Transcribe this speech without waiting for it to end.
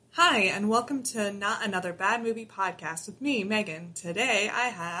Hi, and welcome to Not Another Bad Movie Podcast with me, Megan. Today I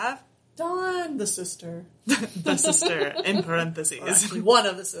have... Dawn, the sister. The sister, in parentheses. Actually, one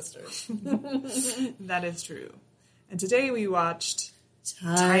of the sisters. That is true. And today we watched...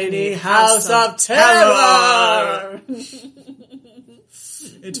 Tiny House of Terror!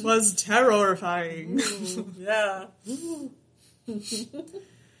 It was terrifying. Yeah.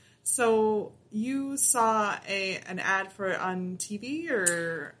 So, you saw an ad for it on TV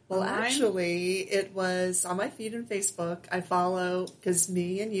or Well, online? actually, it was on my feed on Facebook. I follow, because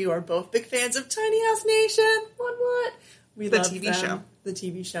me and you are both big fans of Tiny House Nation. What? We The love TV them. show. The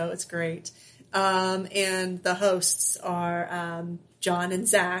TV show. It's great. And the hosts are John and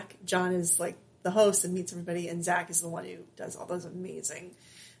Zach. John is like the host and meets everybody, and Zach is the one who does all those amazing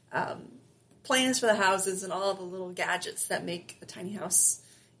plans for the houses and all the little gadgets that make a tiny house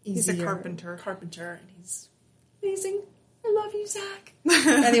easier. He's a carpenter. And he's amazing. I love you, Zach.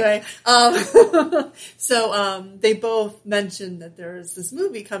 Anyway, so they both mentioned that there is this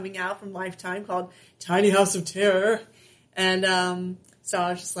movie coming out from Lifetime called Tiny House of Terror. And so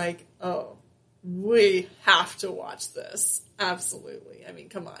I was just like, oh, we have to watch this. Absolutely. I mean,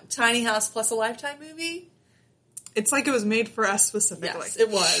 come on. Tiny House plus a Lifetime movie? It's like it was made for us specifically. Yes, it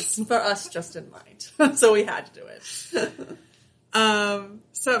was. For us just in mind. So we had to do it.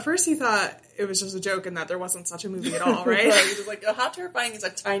 So at first he thought it was just a joke and that there wasn't such a movie at all, right? Right. He was like, oh, how terrifying is a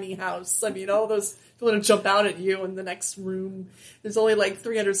tiny house? I mean, all those people are going to jump out at you in the next room. There's only like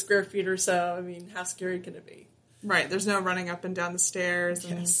 300 square feet or so. I mean, how scary can it be? Right, there's no running up and down the stairs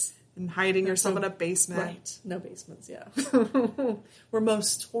and hiding yourself in a basement. Right, no basements, yeah. Where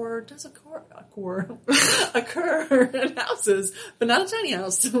most horror does occur in houses, but not a tiny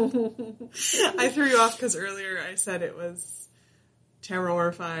house. I threw you off because earlier I said it was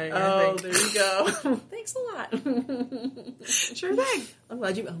terrifying, I think. There you go. Thanks a lot. Sure thing. I'm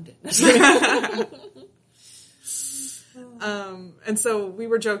glad you owned it. And so we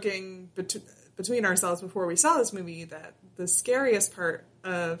were joking between ourselves before we saw this movie that the scariest part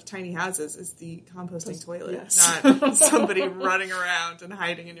of tiny houses is the composting toilet, yes. not somebody running around and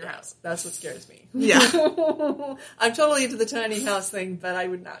hiding in your house. That's what scares me. Yeah. I'm totally into the tiny house thing, but I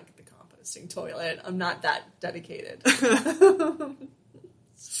would not get the composting toilet. I'm not that dedicated.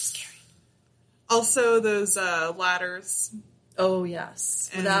 Scary. Also, those ladders. Oh, yes.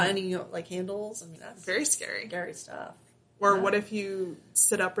 Without any, like, handles. I mean, that's Very scary. scary stuff. Or what if you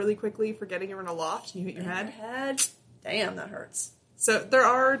sit up really quickly, forgetting you're in a loft, and you hit your head? Damn, that hurts. So there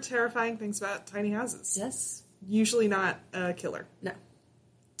are terrifying things about tiny houses. Yes. Usually not a killer. No.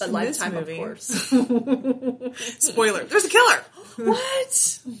 But In this Lifetime, movie- of course. Spoiler, there's a killer!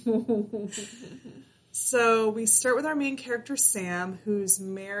 What? So we start with our main character, Sam, who's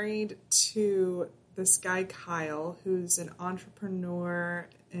married to this guy, Kyle, who's an entrepreneur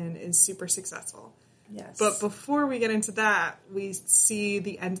and is super successful. Yes. But before we get into that, we see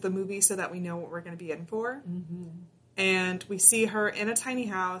the end of the movie so that we know what we're going to be in for. Mm-hmm. And we see her in a tiny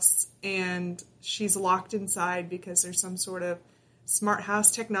house, and she's locked inside because there's some sort of smart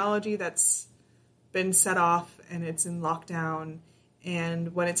house technology that's been set off, and it's in lockdown.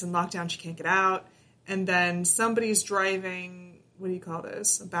 And when it's in lockdown, she can't get out. And then somebody's driving, what do you call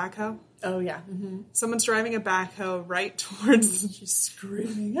those? A backhoe? Oh, yeah. Mm-hmm. Someone's driving a backhoe right towards... She's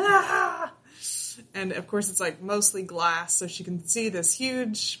screaming. Ah! And, of course, it's, like, mostly glass, so she can see this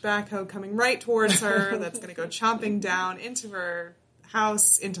huge backhoe coming right towards her that's going to go chomping down into her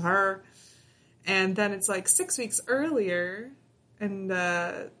house, into her. And then it's, like, 6 weeks earlier, and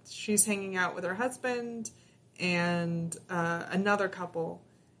she's hanging out with her husband and another couple.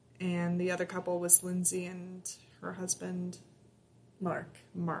 And the other couple was Lindsay and her husband, Mark.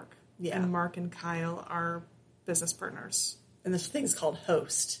 Yeah. And Mark and Kyle are business partners. And this thing's called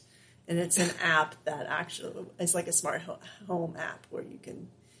Host. And it's an app that actually is like a smart home app where you can,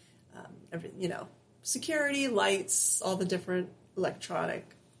 security, lights, all the different electronic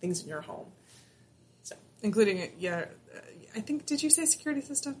things in your home. So, Including, I think, did you say security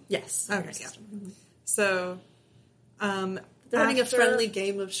system? yes. Okay, yeah. Mm-hmm. So, They're having a friendly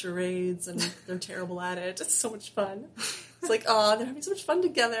game of charades, and they're terrible at it. It's so much fun. It's like, oh, they're having so much fun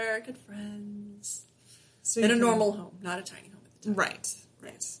together. Good friends. So In a normal home, not a tiny home at the time. Right.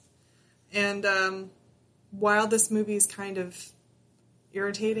 And while this movie is kind of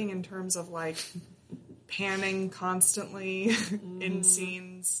irritating in terms of, like, panning constantly in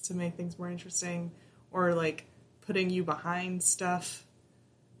scenes to make things more interesting, or, like, putting you behind stuff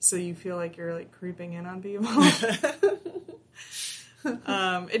so you feel like you're, like, creeping in on people.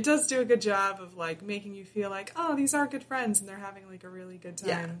 It does do a good job of, like, making you feel like, oh, these are good friends and they're having, like, a really good time.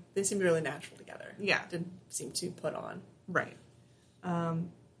 Yeah, they seem really natural together. Yeah. Didn't seem too put on. Right.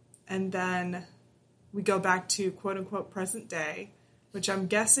 And then we go back to quote-unquote present day, which I'm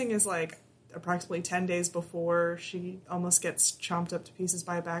guessing is like approximately 10 days before she almost gets chomped up to pieces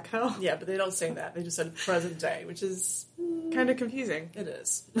by a backhoe. Yeah, but they don't say that. They just said present day, which is... kind of confusing. It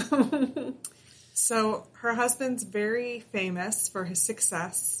is. So her husband's very famous for his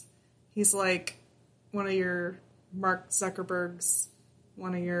success. He's like one of your Mark Zuckerbergs,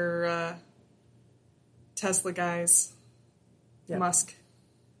 one of your Tesla guys, Yep. Musk.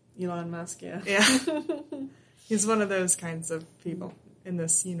 Elon Musk, yeah. Yeah. He's one of those kinds of people in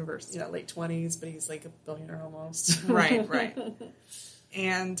this universe. Late 20s, but he's like a billionaire almost. Right.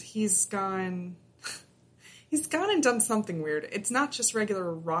 And he's gone and done something weird. It's not just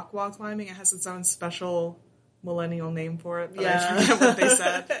regular rock wall climbing. It has its own special millennial name for it. But I forget what they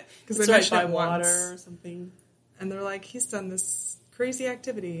said. Because they mentioned by it water once. or something. And they're like, he's done this crazy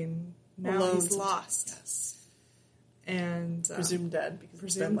activity and now Alone he's sometimes. lost. Yes. And Presumed dead because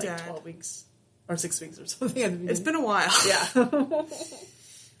presumed it's been like dead. 12 weeks or 6 weeks or something. It's been a while. Yeah.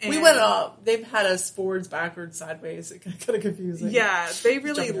 And We went up. They've had us forwards, backwards, sideways. It got kind of confusing. Yeah, they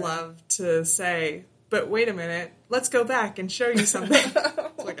really Jumping around. love to say, but wait a minute, let's go back and show you something.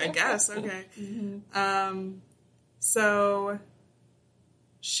 It's like, I guess, okay. Mm-hmm. So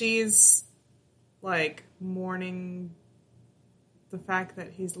she's like mourning the fact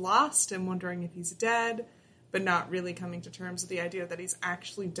that he's lost and wondering if he's dead, but not really coming to terms with the idea that he's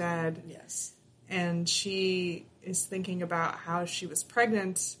actually dead. Yes. And she is thinking about how she was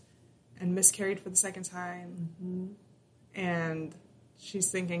pregnant and miscarried for the second time. Mm-hmm. And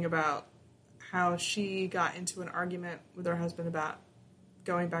she's thinking about how she got into an argument with her husband about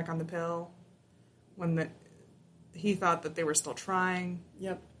going back on the pill when he thought that they were still trying.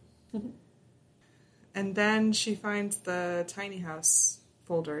 Yep. And then she finds the tiny house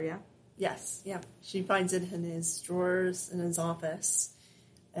folder, yeah? Yes. Yeah. She finds it in his drawers in his office,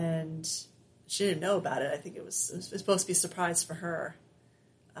 and she didn't know about it. I think it was supposed to be a surprise for her.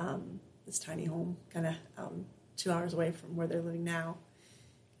 This tiny home, kind of 2 hours away from where they're living now.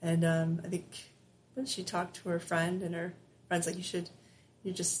 And I think when she talked to her friend, and her friend's like,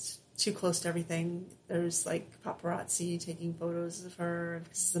 you're just too close to everything. There's like paparazzi taking photos of her.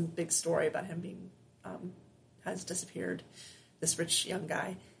 This is a big story about him being has disappeared, this rich young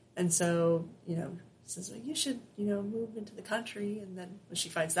guy. And so, says, well, you should, move into the country. And then when she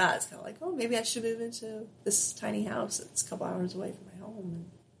finds that, it's kind of like, oh, maybe I should move into this tiny house that's a couple hours away from my home.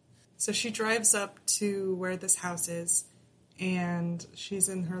 So she drives up to where this house is, and she's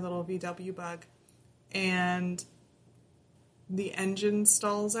in her little VW Bug, and the engine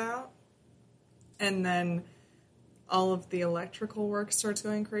stalls out, and then all of the electrical work starts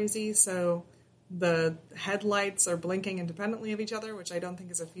going crazy, so the headlights are blinking independently of each other, which I don't think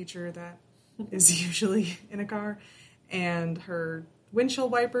is a feature that is usually in a car, and her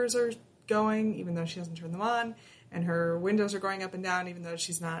windshield wipers are going, even though she doesn't turn them on, and her windows are going up and down, even though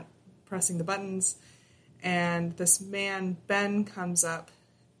she's not pressing the buttons. And this man, Ben, comes up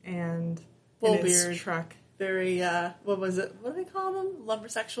and Full in his beard. truck. Very, what was it? What do they call them?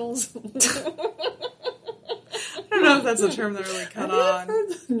 Lumbersexuals? I don't know if that's a term that really caught on.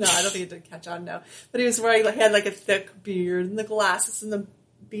 No, I don't think it did catch on, no. But he was wearing, he had like a thick beard and the glasses and the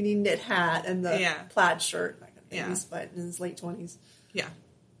beanie knit hat and the plaid shirt. That kind of thing. Yeah. He's in his late 20s. Yeah.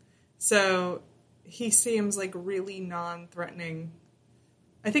 So he seems like really non-threatening.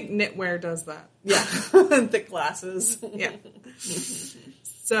 I think knitwear does that. Yeah. And thick glasses. Yeah.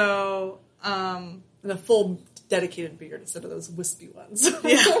 So, and a full dedicated beard instead of those wispy ones.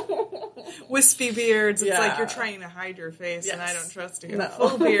 Yeah. Wispy beards, it's Yeah. like you're trying to hide your face and I Yes. don't trust you. No.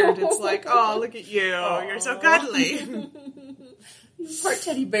 Full beard, it's like, oh, look at you. Aww. You're so cuddly. Part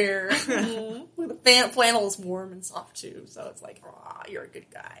teddy bear. Look, the flannel is warm and soft too, so it's like, aw, you're a good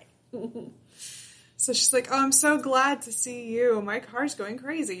guy. So she's like, oh, I'm so glad to see you. My car's going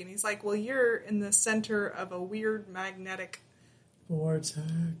crazy. And he's like, well, you're in the center of a weird magnetic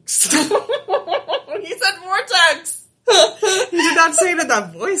Vortex. He said vortex! He did not say it in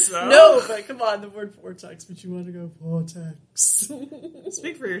that voice, though. No, but come on, the word vortex, but you want to go vortex.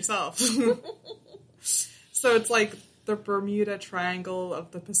 Speak for yourself. So it's like the Bermuda Triangle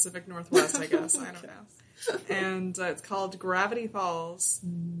of the Pacific Northwest, I guess. I don't know. And it's called Gravity Falls.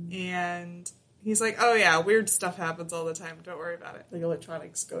 And he's like, oh yeah, weird stuff happens all the time. Don't worry about it. Like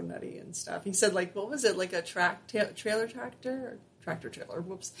electronics go nutty and stuff. He said, like, what was it, like a trailer tractor? Or tractor-trailer,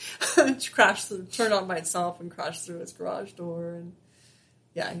 whoops. Crashed through, turned on by itself and crashed through his garage door. And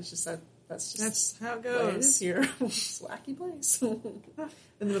yeah, he just said, that's how it the way it goes. is here. It's a wacky place. In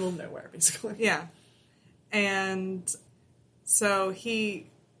the middle of nowhere, basically. Yeah. And so he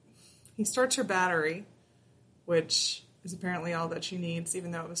starts her battery, which is apparently all that she needs,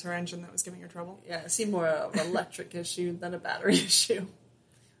 even though it was her engine that was giving her trouble. Yeah, it seemed more of an electric issue than a battery issue.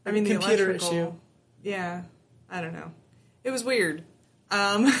 I mean, the computer electrical issue. Yeah, I don't know. It was weird.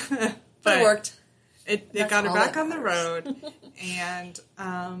 But But it worked. It That's got her all back that on the matters. road, and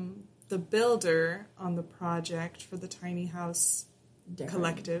the builder on the project for the tiny house Darren.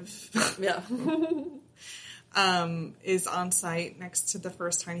 collective Yeah. is on site next to the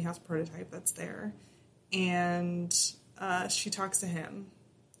first tiny house prototype that's there, and she talks to him,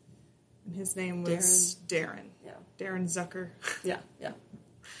 and his name was Darren. Yeah. Darren Zucker. Yeah. Yeah.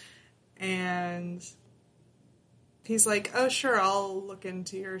 And he's like, oh, sure, I'll look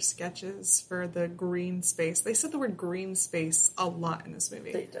into your sketches for the green space. They said the word green space a lot in this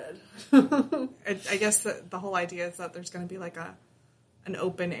movie. They did. I guess the whole idea is that there's going to be like an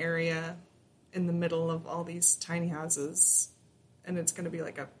open area in the middle of all these tiny houses, and it's going to be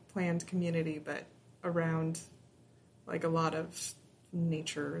like a planned community, but around like a lot of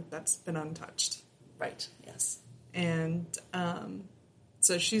nature that's been untouched. Right. Yes. And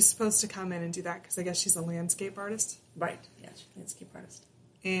so she's supposed to come in and do that because I guess she's a landscape artist. Right. Yeah. She's a landscape artist.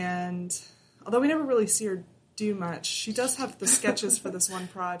 And although we never really see her do much, she does have the sketches for this one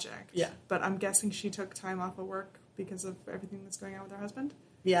project. Yeah. But I'm guessing she took time off of work because of everything that's going on with her husband.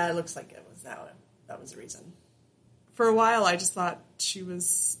 Yeah, it looks like it was that was the reason. For a while, I just thought she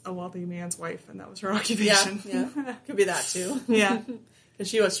was a wealthy man's wife, and that was her occupation. Yeah. Could be that too. Yeah. Because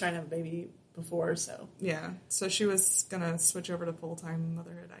she was trying to have a baby before, so. Yeah. So she was going to switch over to full-time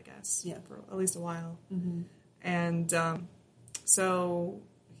motherhood, I guess. Yeah. For at least a while. Mm-hmm. And so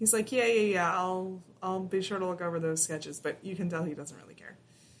he's like, yeah, I'll be sure to look over those sketches, but you can tell he doesn't really care.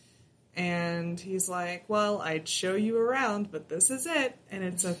 And he's like, well, I'd show you around, but this is it. And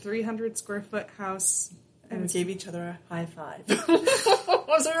it's a 300 square foot house. And we gave each other a high five. So we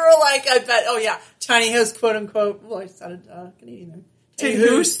were like, I bet, oh yeah, tiny house, quote unquote. Well, I sounded Canadian there. Tiny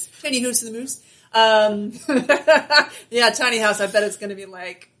house. Tiny house and the moose. Yeah, tiny house. I bet it's going to be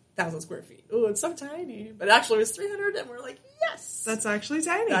like 1,000 square feet. Oh, it's so tiny. But actually it was 300, and we're like, yes. That's actually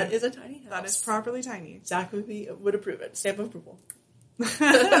tiny. That is a tiny house. That is properly tiny. Zach would approve it. Stamp of approval.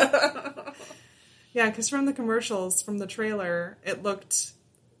 Yeah, because from the commercials, from the trailer, it looked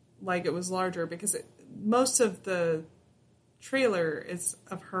like it was larger because most of the trailer is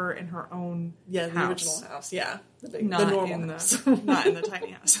of her in her own Yeah, the house. original house. Yeah. The Not normal house. not in the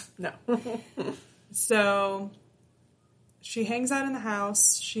tiny house. No. So she hangs out in the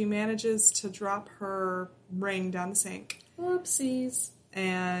house. She manages to drop her ring down the sink. Whoopsies.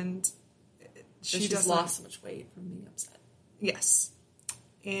 And She's doesn't... lost so much weight from being upset. Yes.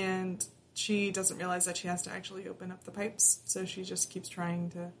 And she doesn't realize that she has to actually open up the pipes. So she just keeps trying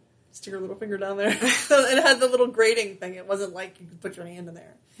to... Stick her little finger down there. It had the little grating thing. It wasn't like you could put your hand in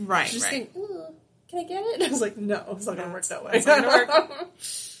there. Right, She's just right. saying, can I get it? I was like, no, it's not going to work that way. It's not going to work.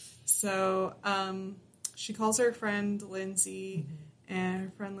 So she calls her friend Lindsay, and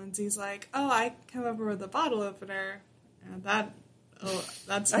her friend Lindsay's like, oh, I come over with a bottle opener. And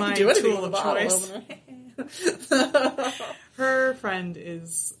that's my tool of choice. Her friend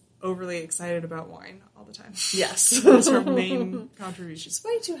is overly excited about wine all the time. Yes. That's her main contribution. She's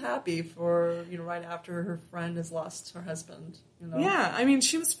way too happy for, right after her friend has lost her husband. Yeah, I mean,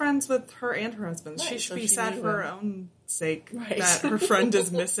 she was friends with her and her husband. Right, she should so be she sad knew for her him. own sake Right. that her friend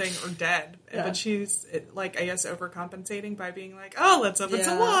is missing or dead. Yeah. But she's, I guess, overcompensating by being like, oh, let's open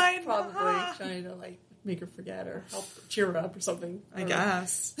some wine. Probably Ah. trying to, make her forget or help cheer her up or something. I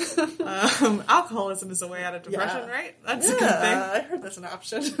guess. Alcoholism is a way out of depression, Yeah. right? That's a good thing. I heard that's an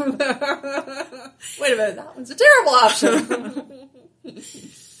option. Wait a minute, that one's a terrible option.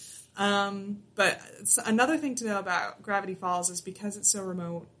 But another thing to know about Gravity Falls is because it's so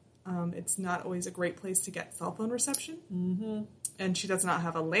remote, it's not always a great place to get cell phone reception. Mm-hmm. And she does not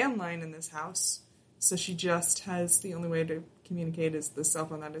have a landline in this house, so she just has the only way to communicate is the cell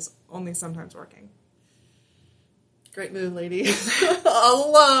phone that is only sometimes working. Great mood, lady. All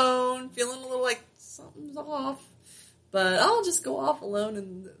alone, feeling a little like something's off. But I'll just go off alone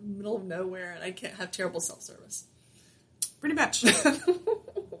in the middle of nowhere, and I can't have terrible self-service. Pretty much.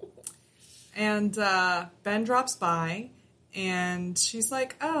 And Ben drops by, and she's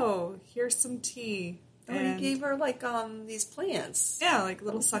like, oh, here's some tea. Oh, you gave her, these plants. Yeah, like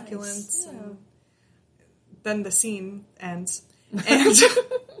little Nice. succulents. Yeah. And then the scene ends.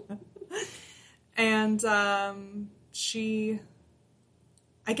 And, she,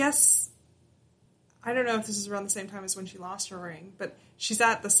 I guess, I don't know if this is around the same time as when she lost her ring, but she's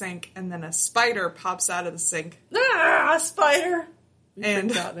at the sink, and then a spider pops out of the sink. Ah, a spider!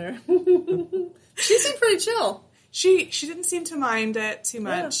 And out there. She seemed pretty chill. She didn't seem to mind it too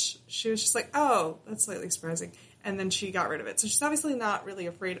much. Yeah. She was just like, oh, that's slightly surprising. and then she got rid of it. So she's obviously not really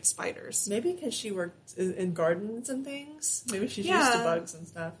afraid of spiders. Maybe because she worked in gardens and things. Maybe she's used to bugs and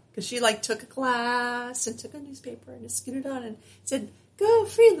stuff. Because she like took a class and took a newspaper and just scooted on and said, "Go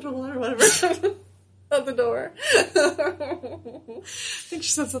free little one," or whatever. Out the door. I think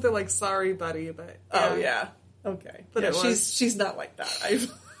she said something like "sorry, buddy," but oh yeah, okay. But yeah, she's not like that.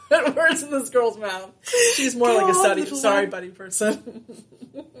 I've put words in this girl's mouth. She's more like a sorry buddy person.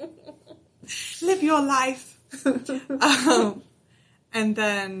 Live your life. And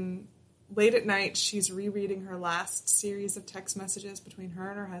then late at night, she's rereading her last series of text messages between her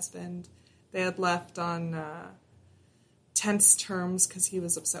and her husband. They had left on tense terms because he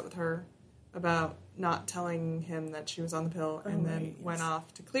was upset with her about not telling him that she was on the pill, and then went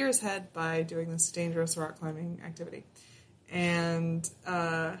off to clear his head by doing this dangerous rock climbing activity. And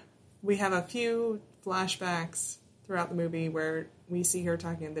we have a few flashbacks throughout the movie where we see her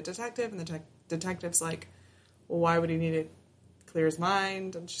talking to the detective, and the detective's like, well, why would he need to clear his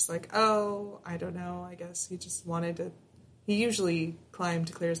mind? And she's like, oh, I don't know, I guess he just wanted to, he usually climbed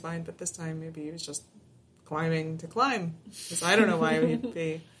to clear his mind, but this time maybe he was just climbing to climb, because I don't know why he'd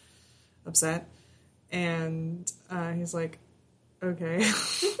be upset. And he's like, okay.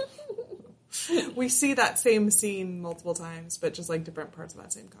 We see that same scene multiple times, but just like different parts of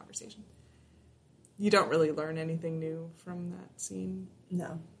that same conversation. You don't really learn anything new from that scene.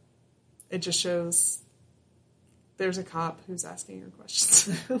 No. It just shows there's a cop who's asking her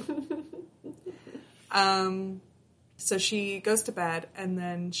questions. So she goes to bed, and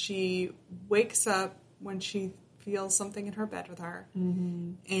then she wakes up when she feels something in her bed with her.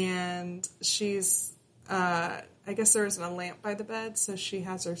 Mm-hmm. And she's, I guess there isn't a lamp by the bed, so she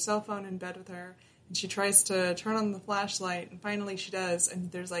has her cell phone in bed with her, and she tries to turn on the flashlight, and finally she does,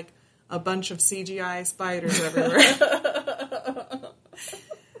 and there's like a bunch of CGI spiders everywhere.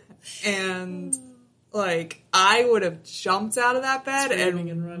 And like, I would have jumped out of that bed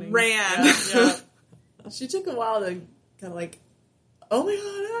and running. Ran. Yeah. She took a while to kind of like, oh my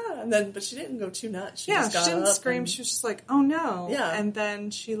god, and then, but she didn't go too nuts. She just got didn't up scream. She was just like, oh no. Yeah. And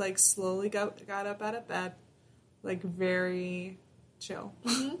then she like slowly got up out of bed, like very chill.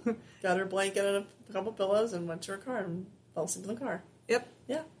 Mm-hmm. Got her blanket and a couple pillows and went to her car and fell asleep in the car. Yep.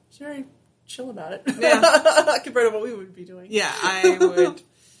 Yeah. She's very chill about it. Yeah. Compared to what we would be doing. Yeah, I would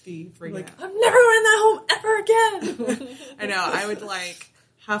be freaking out. I'm never going in that home ever again. I know. I would like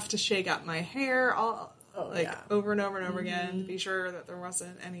have to shake out my hair over and over and over again to be sure that there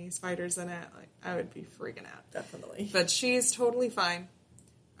wasn't any spiders in it. Like, I would be freaking out. Definitely. But she's totally fine.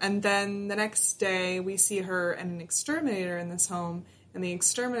 And then the next day we see her and an exterminator in this home, and the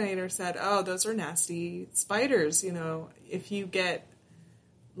exterminator said, oh, those are nasty spiders. You know, if you get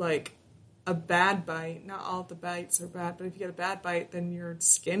like a bad bite, not all of the bites are bad, but if you get a bad bite, then your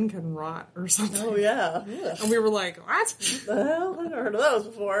skin can rot or something. Oh, yeah. And we were like, what? The hell? I've never heard of those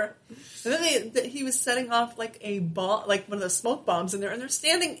before. And then he was setting off like a bomb, like one of the smoke bombs in there, and they're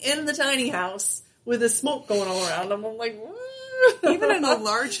standing in the tiny house with the smoke going all around them. I'm like, what? Even in a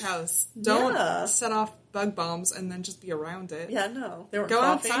large house, don't set off bug bombs and then just be around it. Yeah, no. They weren't Go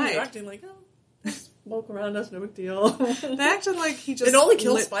coughing. outside. They were acting like, oh, smoke around us, no big deal. They acted like he just... It only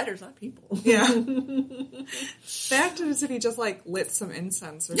kills spiders, not people. Yeah. They acted as if he just, like, lit some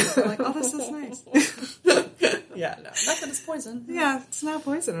incense or something. Like, oh, this is nice. Yeah, no. Not that it's poison. Yeah, it's not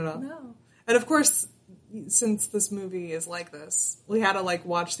poison at all. No. And, of course, since this movie is like this, we had to, like,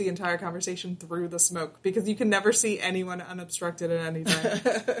 watch the entire conversation through the smoke, because you can never see anyone unobstructed at any time.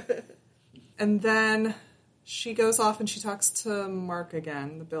 And then she goes off and she talks to Mark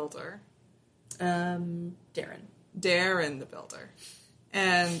again, the builder. Darren, the builder.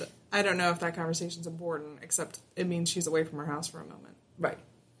 And I don't know if that conversation's important, except it means she's away from her house for a moment. Right.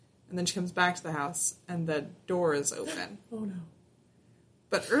 And then she comes back to the house, and the door is open. Oh, no.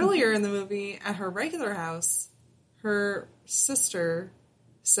 But earlier in the movie, at her regular house, her sister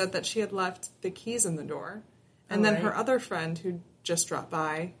said that she had left the keys in the door. And then her other friend, who just dropped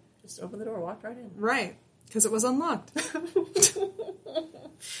by... Just opened the door, walked right in. Right. Because it was unlocked.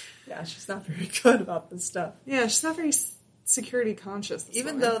 Yeah, she's not very good about this stuff. Yeah, she's not very security conscious.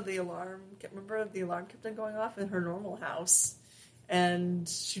 Even though the alarm kept on going off in her normal house. And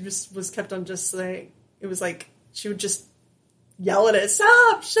she just was kept on just like, it was like, she would just yell at it,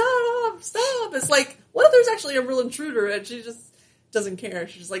 stop, shut up, stop. It's like, what if there's actually a real intruder and she just doesn't care?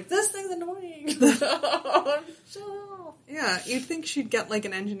 She's just like, this thing's annoying. Shut up. Yeah, you'd think she'd get like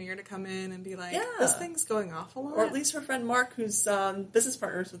an engineer to come in and be like, this thing's going off a lot. Or at least her friend Mark, who's business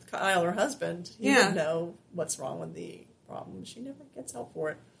partners with Kyle, her husband, he would know what's wrong with the problem. She never gets help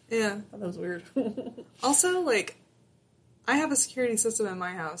for it. Yeah. I thought that was weird. Also, like, I have a security system in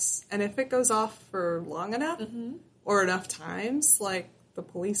my house, and if it goes off for long enough or enough times, like, the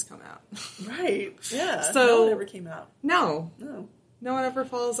police come out. Right. Yeah. So, no one ever came out. No. No. No one ever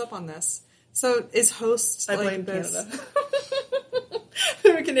follows up on this. So is Host I blame Canada.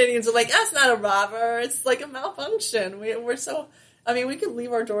 The Canadians are like, that's not a robber. It's like a malfunction. We're so... I mean, we could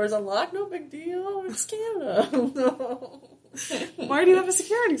leave our doors unlocked. No big deal. It's Canada. Why do you have a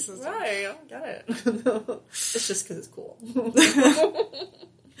security system? Right. I don't get it. It's just because it's cool.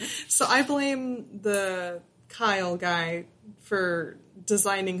 So I blame the Kyle guy for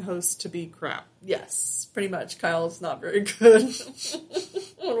designing Host to be crap. Yes, pretty much. Kyle's not very good.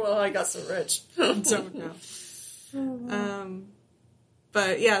 I don't know how I got so rich. Don't know.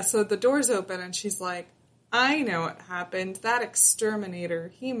 But yeah, so the door's open and she's like, I know what happened. That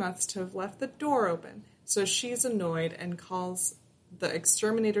exterminator, he must have left the door open. So she's annoyed and calls the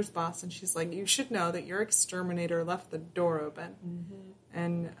exterminator's boss and she's like, you should know that your exterminator left the door open. Mm-hmm.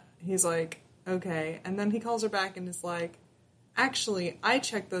 And he's like, okay. And then he calls her back and is like, actually, I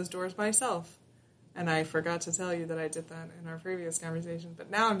checked those doors myself. And I forgot to tell you that I did that in our previous conversation, but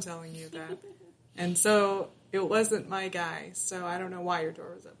now I'm telling you that. And so it wasn't my guy, so I don't know why your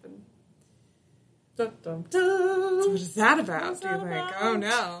door was open. Dun, dun, dun. So what is that about? What's Do you that think? about? Oh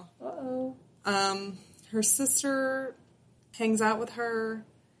no. Uh-oh. Her sister hangs out with her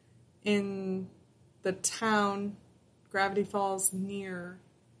in the town. Gravity Falls near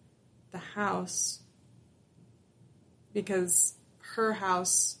the house because her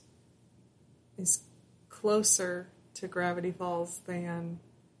house is closer to Gravity Falls than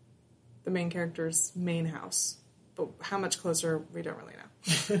the main character's main house. But how much closer, we don't really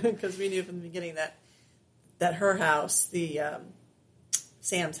know. Because we knew from the beginning that her house, the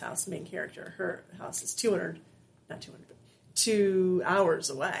Sam's house, the main character, her house is 2 hours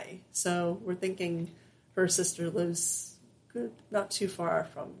away. So we're thinking her sister lives not too far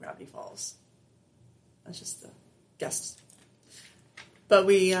from Gravity Falls. That's just a guess. But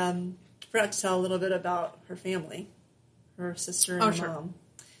we forgot to tell a little bit about her family, her sister and her mom.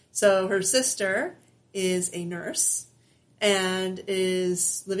 So her sister is a nurse and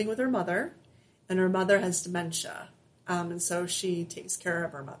is living with her mother, and her mother has dementia, and so she takes care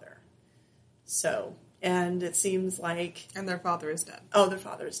of her mother. So, and it seems like... And their father is dead. Oh, their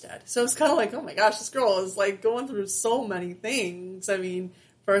father is dead. So it's kind of like, oh my gosh, this girl is like going through so many things. I mean,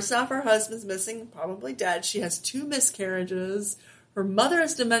 first off, her husband's missing, probably dead. She has 2 miscarriages. Her mother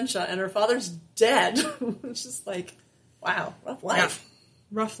has dementia, and her father's dead. It's just like, wow, rough life. Yeah.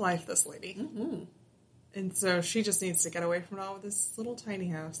 Rough life, this lady. Mm-hmm. And so she just needs to get away from it all with this little tiny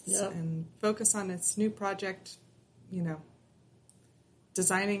house and focus on its new project, you know,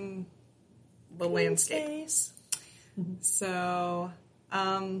 designing the landscape. So,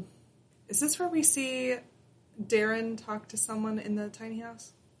 is this where we see Darren talk to someone in the tiny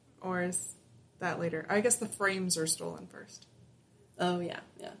house? Or is that later? I guess the frames are stolen first. Oh, yeah.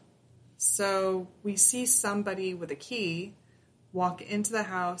 So we see somebody with a key walk into the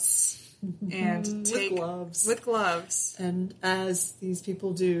house and take... With gloves. And as these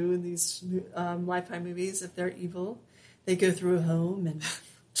people do in these Lifetime movies, if they're evil, they go through a home and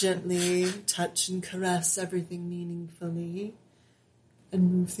gently touch and caress everything meaningfully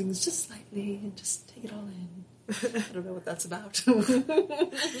and move things just slightly and just take it all in. I don't know what that's about.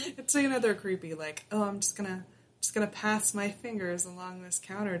 It's, you know, they're creepy. Like, oh, I'm just gonna pass my fingers along this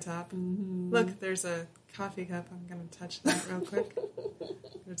countertop. Mm-hmm. Look, there's a coffee cup. I'm gonna touch that real quick.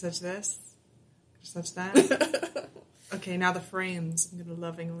 Gonna touch this. Just touch that. Okay, now the frames. I'm gonna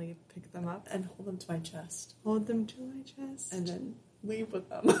lovingly pick them up and hold them to my chest. Hold them to my chest. And then leave with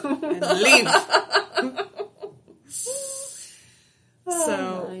them. And leave.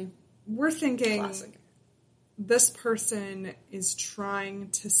 So we're thinking classic. This person is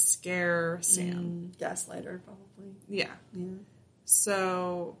trying to scare Sam. Gaslighter, probably. Yeah.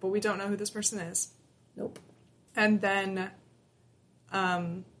 So, but we don't know who this person is. Nope. And then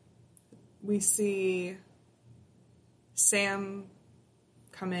we see Sam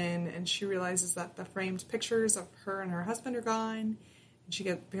come in, and she realizes that the framed pictures of her and her husband are gone. And she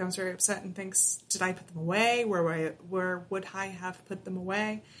becomes very upset and thinks, did I put them away? Where would I have put them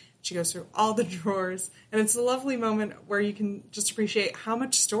away? She goes through all the drawers, and it's a lovely moment where you can just appreciate how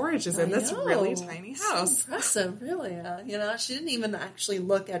much storage is in this really tiny house. So impressive, really. She didn't even actually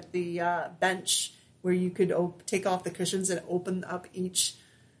look at the bench where you could take off the cushions and open up each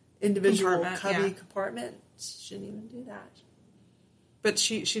individual compartment. She didn't even do that. But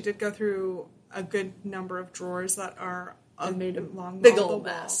she did go through a good number of drawers that are and made a long big ball old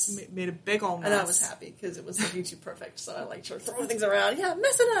ball. mess. Made a big old mess. And I was happy because it was looking too perfect. So I liked her throwing things around. Yeah,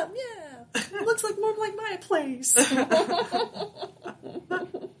 mess it up. Yeah, it looks like more like my place.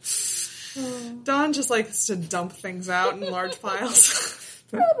 Dawn just likes to dump things out in large piles.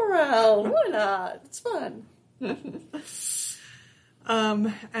 Throw them around. Why not? It's fun.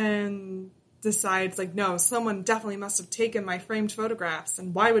 And decides, like, no, someone definitely must have taken my framed photographs,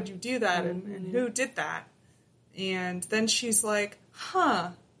 and why would you do that, and who did that? And then she's like,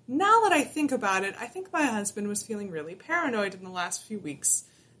 now that I think about it, I think my husband was feeling really paranoid in the last few weeks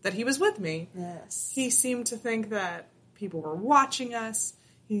that he was with me. Yes. He seemed to think that people were watching us.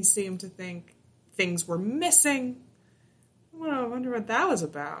 He seemed to think things were missing. Well, I wonder what that was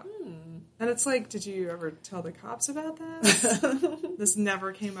about. And it's like, did you ever tell the cops about this? This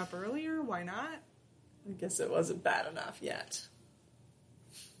never came up earlier? Why not? I guess it wasn't bad enough yet.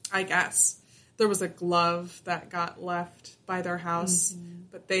 I guess. There was a glove that got left by their house,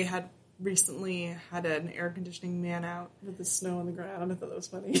 but they had recently had an air conditioning man out. With the snow on the ground. I thought that was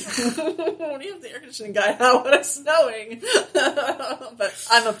funny. When you have the air conditioning guy out when it's snowing. But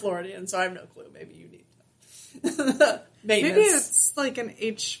I'm a Floridian, so I have no clue. Maybe you need that. Maintenance. Maybe it's like an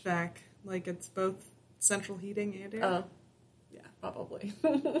HVAC. Like it's both central heating and air. Oh. Yeah, probably. I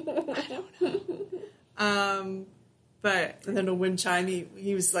don't know. But... And then a wind chime,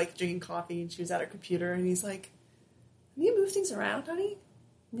 he was like drinking coffee and she was at her computer and he's like, have you moved things around, honey?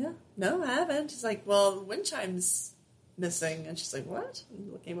 Yeah. No, I haven't. He's like, well, the wind chime's missing. And she's like, what?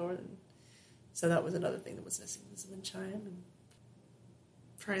 And he came over and so that was another thing that was missing, was the wind chime. And...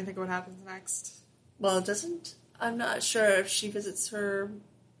 trying to think of what happens next. Well, it doesn't... I'm not sure if she visits her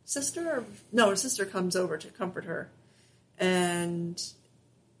sister or... No, her sister comes over to comfort her. And...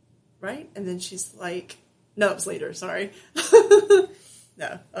 Right? And then she's like... No, it was later, sorry.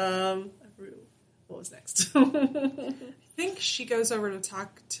 No. What was next? I think she goes over to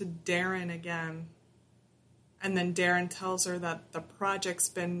talk to Darren again. And then Darren tells her that the project's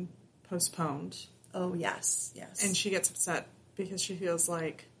been postponed. Oh, yes. And she gets upset because she feels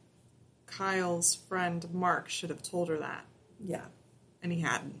like Kyle's friend Mark should have told her that. Yeah. And he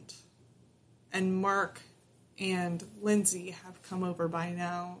hadn't. And Mark and Lindsay have come over by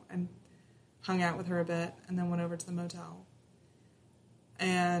now and hung out with her a bit and then went over to the motel.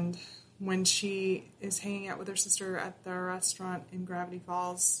 And when she is hanging out with her sister at the restaurant in Gravity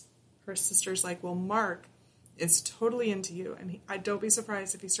Falls, her sister's like, well, Mark is totally into you, and I don't be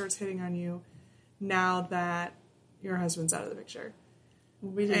surprised if he starts hitting on you now that your husband's out of the picture.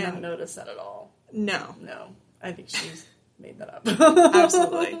 We did not notice that at all. No. I think she's made that up.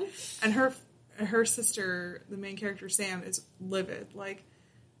 Absolutely. And her sister, the main character, Sam, is livid. Like,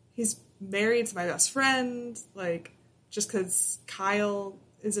 he's married to my best friend. Like, just because Kyle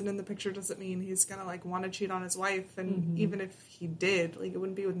isn't in the picture doesn't mean he's gonna, like, want to cheat on his wife. And even if he did, like, it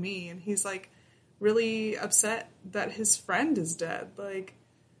wouldn't be with me. And he's, like, really upset that his friend is dead. Like,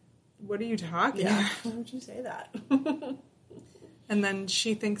 what are you talking about? Why would you say that? And then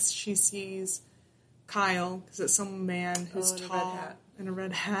she thinks she sees Kyle, because it's some man who's tall in a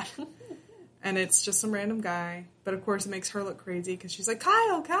red hat. And it's just some random guy. But of course it makes her look crazy because she's like,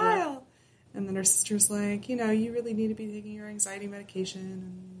 Kyle! Yeah. And then her sister's like, you really need to be taking your anxiety medication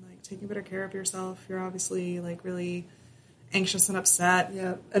and like taking better care of yourself. You're obviously like really anxious and upset.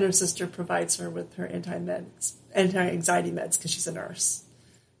 Yeah. And her sister provides her with her anti-anxiety meds because she's a nurse.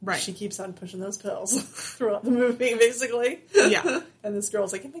 Right. She keeps on pushing those pills throughout the movie, basically. Yeah. And this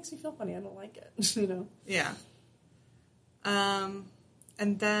girl's like, it makes me feel funny. I don't like it. Yeah. And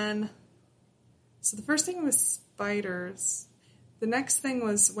then... So the first thing was spiders. The next thing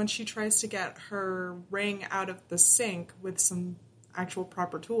was when she tries to get her ring out of the sink with some actual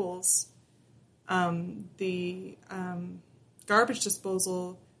proper tools, the garbage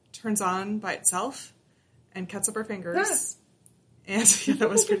disposal turns on by itself and cuts up her fingers. And yeah, that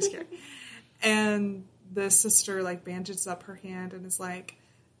was pretty scary. And the sister like bandages up her hand and is like,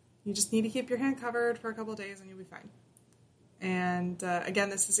 you just need to keep your hand covered for a couple of days and you'll be fine. And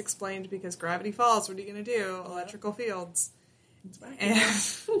again, this is explained because Gravity Falls. What are you going to do? Electrical fields. And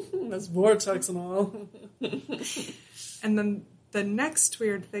that's vortex and all. And then the next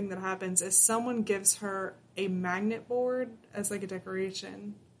weird thing that happens is someone gives her a magnet board as like a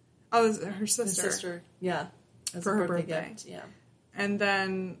decoration. Oh, it's her sister. Her sister, yeah. As for her birthday. Gift. Yeah. And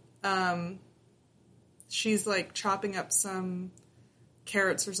then she's like chopping up some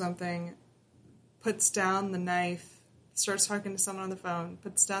carrots or something, puts down the knife, starts talking to someone on the phone,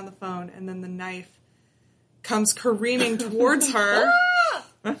 puts down the phone, and then the knife comes careening towards her.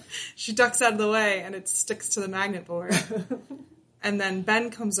 She ducks out of the way, and it sticks to the magnet board. And then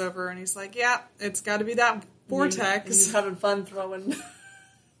Ben comes over, and he's like, yeah, it's got to be that Vortex. And he's having fun throwing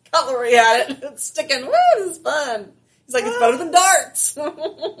cutlery at it. It's sticking. Woo, this is fun. He's like, it's better than darts.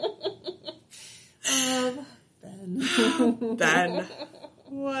 Ben. Ben.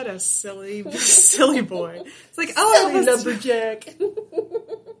 What a silly boy. It's like, oh, I was lumberjack.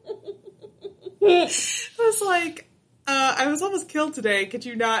 It was like, I was almost killed today. Could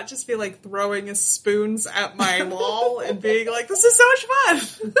you not just be like throwing spoons at my wall and being like, this is so much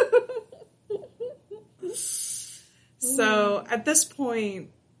fun? So at this point,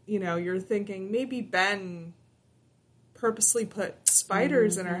 you're thinking maybe Ben purposely put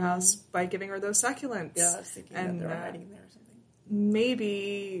spiders in her house by giving her those succulents. Yeah, I was thinking that they were hiding there or something.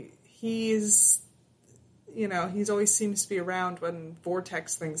 Maybe he's always seems to be around when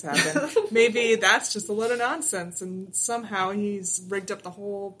vortex things happen. Maybe that's just a load of nonsense, and somehow he's rigged up the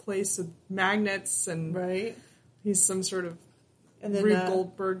whole place with magnets, and right. He's some sort of and then, Rube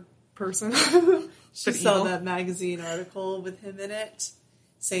Goldberg person. She saw that magazine article with him in it,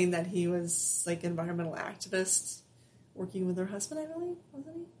 saying that he was like an environmental activist working with her husband, I believe,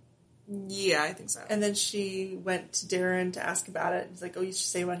 wasn't he? Yeah, I think so. And then she went to Darren to ask about it. He's like, oh, you should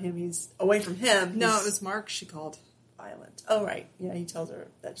say about him. He's away from him. No, it was Mark she called. Violent. Oh, right. Yeah, he tells her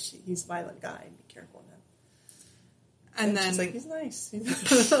that he's a violent guy and be careful of him. And then she's like, he's nice.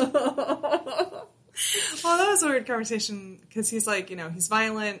 Well, that was a weird conversation because he's like, he's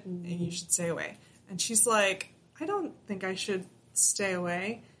violent and you should stay away. And she's like, I don't think I should stay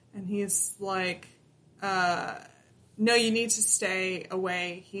away. And he's like, no, you need to stay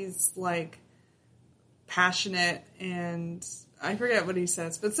away. He's like passionate and I forget what he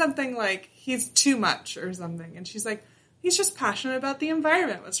says, but something like he's too much or something. And she's like, he's just passionate about the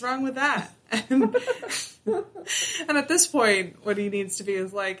environment. What's wrong with that? And at this point, what he needs to be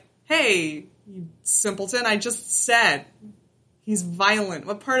is like, hey, you simpleton, I just said he's violent.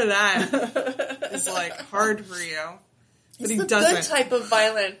 What part of that is like hard for you? But he's he the doesn't. good type of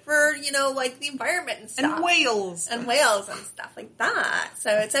violent for, like the environment and stuff. And whales. And whales and stuff like that.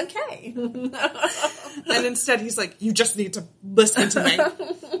 So it's okay. And instead he's like, you just need to listen to me.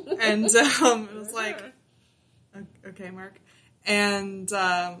 And it was like, okay, Mark. And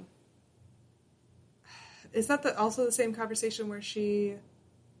is that also the same conversation where she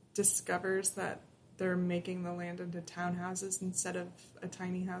discovers that they're making the land into townhouses instead of a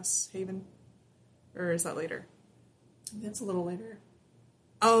tiny house haven? Or is that later? That's a little later.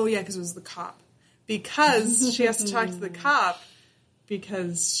 Oh, yeah, because it was the cop. Because she has to talk to the cop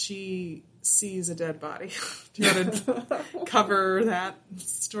because she sees a dead body. Do you want to cover that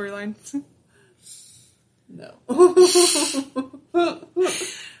storyline? No.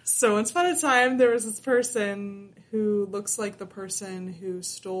 So once upon a time, there was this person who looks like the person who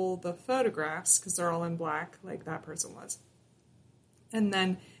stole the photographs because they're all in black, like that person was. And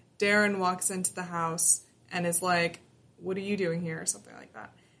then Darren walks into the house and is like, what are you doing here? Or something like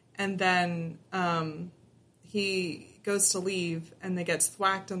that. And then he goes to leave and they get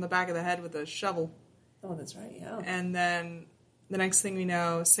thwacked on the back of the head with a shovel. Oh, that's right, yeah. And then the next thing we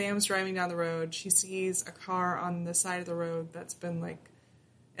know, Sam's driving down the road. She sees a car on the side of the road that's been like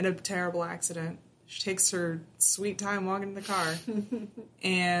in a terrible accident. She takes her sweet time walking to the car.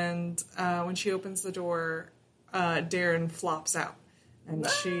 And when she opens the door, Darren flops out. And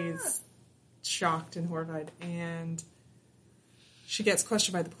she's shocked and horrified. And she gets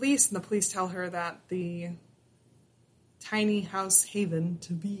questioned by the police, and the police tell her that the tiny house haven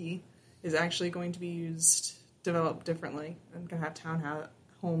to be is actually going to be used, developed differently, and going to have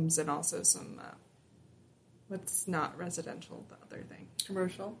townhomes and also some, what's not residential, the other thing?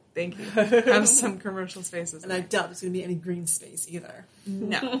 Commercial. Thank you. Have some commercial spaces. And I doubt there's going to be any green space either.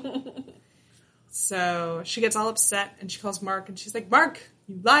 No. So she gets all upset, and she calls Mark, and she's like, Mark,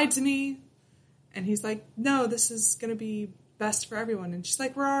 you lied to me. And he's like, no, this is going to be best for everyone. And she's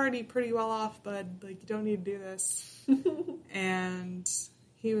like, we're already pretty well off, bud. Like, you don't need to do this. And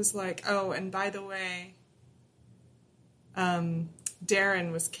he was like, oh, and by the way,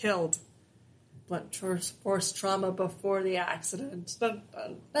 Darren was killed. Blunt force trauma before the accident. Dun,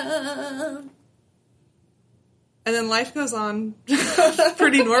 dun, dun. And then life goes on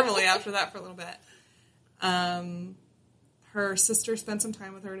pretty normally after that for a little bit. Her sister spent some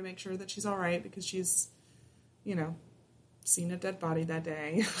time with her to make sure that she's all right because she's, seen a dead body that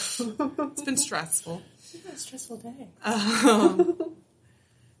day. It's been stressful. It's been a stressful day.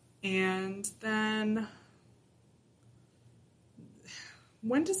 And then,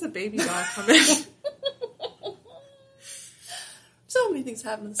 when does the baby doll come in? So many things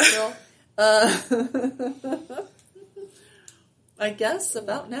happen still. I guess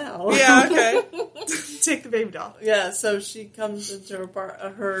about now. Yeah, okay. Take the baby doll. Yeah, so she comes into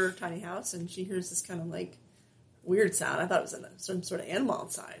her tiny house and she hears this kind of like weird sound. I thought it was some sort of animal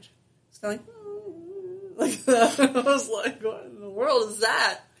outside. It's kind of like that. I was like, what in the world is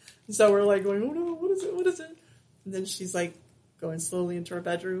that? And so we're like going, oh no, what is it? What is it? And then she's like going slowly into her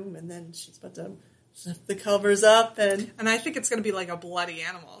bedroom, and then she's about to lift the covers up, and I think it's going to be like a bloody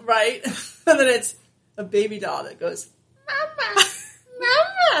animal. Right. And then it's a baby doll that goes, Mama,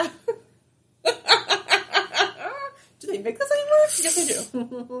 Mama. Do they make this anymore? Yes, they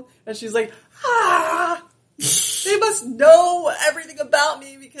do. And she's like, ah. They must know everything about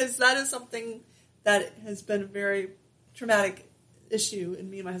me because that is something that has been a very traumatic issue in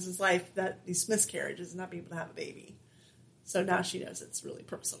me and my husband's life, that these miscarriages and not being able to have a baby. So now she knows it's really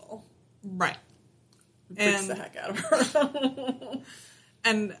personal. Right. It freaks the heck out of her.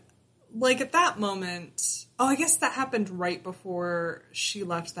 And like at that moment, I guess that happened right before she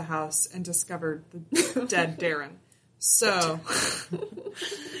left the house and discovered the dead Darren. So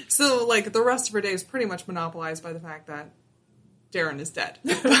like the rest of her day is pretty much monopolized by the fact that Darren is dead.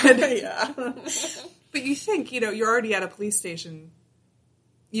 Yeah. But you think, you're already at a police station.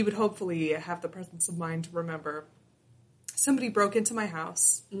 You would hopefully have the presence of mind to remember somebody broke into my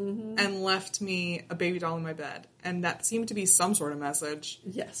house and left me a baby doll in my bed. And that seemed to be some sort of message.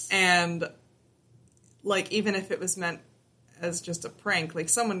 Yes. And like, even if it was meant as just a prank, like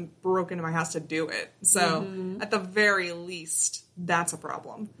someone broke into my house to do it. So at the very least, that's a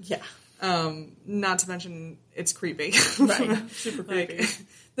problem. Yeah. Not to mention it's creepy. Right. Super creepy. Like,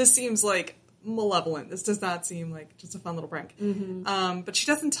 this seems like malevolent. This does not seem like just a fun little prank. But she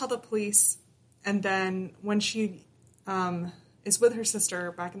doesn't tell the police. And then when she is with her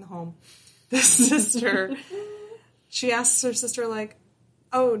sister back in the home, the sister, she asks her sister, like,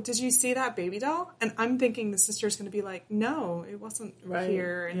 oh, did you see that baby doll? And I'm thinking the sister's going to be like, no, it wasn't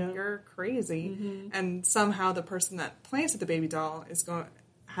here, and you're crazy. And somehow the person that planted the baby doll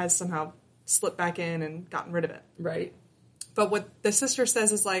has somehow slipped back in and gotten rid of it. Right. But what the sister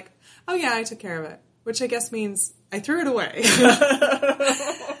says is like, oh yeah, I took care of it. Which I guess means I threw it away.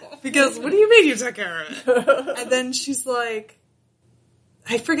 Because what do you mean you took care of it? And then she's like,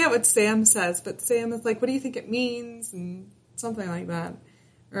 I forget what Sam says, but Sam is like, what do you think it means? And something like that.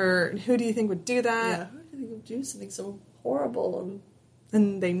 Or who do you think would do that? Yeah, who do you think would do something so horrible?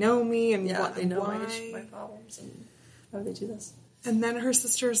 And they know me, and yeah, what they know why. my problems, and how do they do this? And then her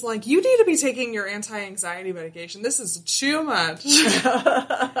sister's like, you need to be taking your anti-anxiety medication. This is too much.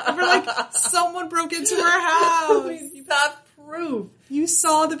 And we're like, someone broke into our house. You have proof. You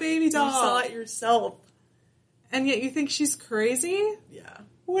saw the baby doll. You saw it yourself. And yet you think she's crazy? Yeah.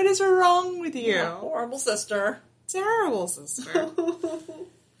 What is wrong with you? Horrible sister. Terrible sister.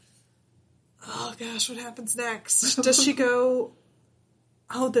 Oh gosh, what happens next? Does she go...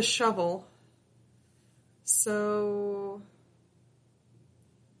 Oh, the shovel. So...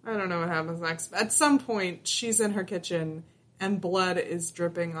 I don't know what happens next. At some point, she's in her kitchen, and blood is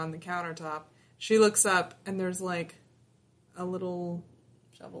dripping on the countertop. She looks up, and there's like a little...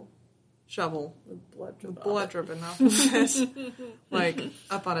 Shovel. With blood dripping off of it. Like,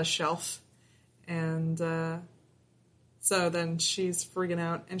 up on a shelf. And, so then she's freaking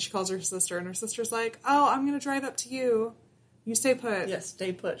out, and she calls her sister, and her sister's like, oh, I'm going to drive up to you. You stay put. Yes,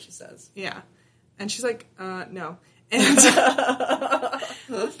 stay put, she says. Yeah. And she's like, no. And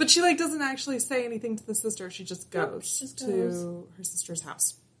but she, like, doesn't actually say anything to the sister. She just goes to her sister's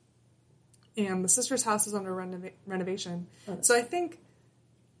house. And the sister's house is under renovation. Oh. So I think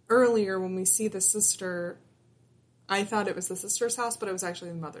earlier when we see the sister, I thought it was the sister's house, but it was actually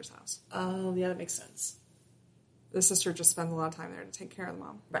the mother's house. Oh, yeah, that makes sense. The sister just spends a lot of time there to take care of the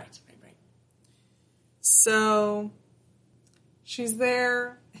mom. Right. So she's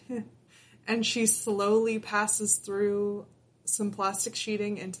there, and she slowly passes through some plastic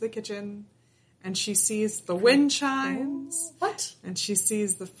sheeting into the kitchen, and she sees the wind chimes. What? And she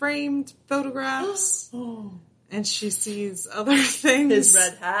sees the framed photographs. And she sees other things.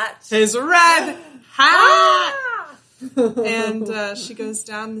 His red hat. And she goes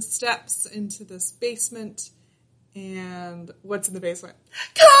down the steps into this basement. And what's in the basement?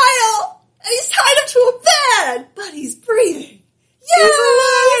 Kyle! And he's tied up to a bed, but he's breathing. Yeah,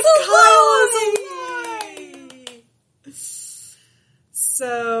 Kyle is alive!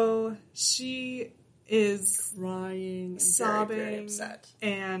 So she is crying and sobbing, very, very upset.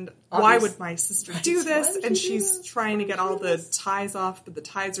 And why would my sister do this? And she's trying to get all the ties off, but the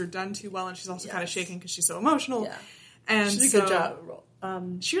ties are done too well, and she's also kind of shaking because she's so emotional. Yeah. And she did a good job.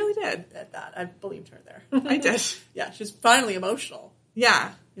 She really did. At that. I believed her there. I did. Yeah, she was finally emotional.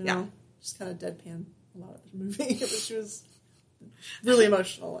 Yeah. You know? Just kind of deadpan a lot of the movie, but she was really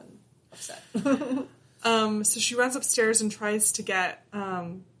emotional and upset. So she runs upstairs and tries to get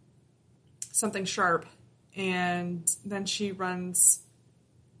something sharp And then she runs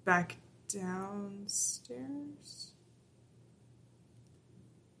back downstairs.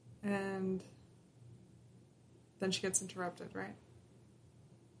 And then she gets interrupted, right?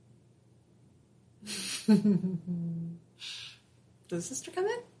 Does the sister come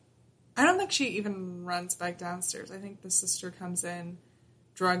in? I don't think she even runs back downstairs. I think the sister comes in,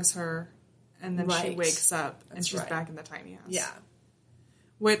 drugs her, and then she wakes up and she's back in the tiny house. Yeah.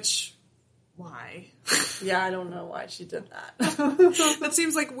 Which, why? Yeah, I don't know why she did that. That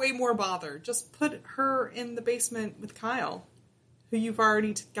seems like way more bother. Just put her in the basement with Kyle, who you've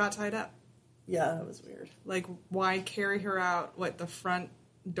already got tied up. Yeah, that was weird. Like, why carry her out, the front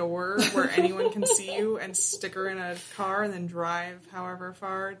door where anyone can see you and stick her in a car and then drive however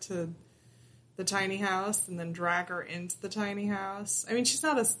far to the tiny house and then drag her into the tiny house? I mean, she's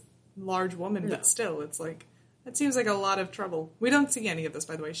not a large woman, but still, it's like, that seems like a lot of trouble. We don't see any of this,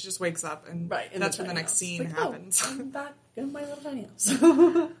 by the way. She just wakes up and that's when the next scene happens. I'm back in my little tiny house.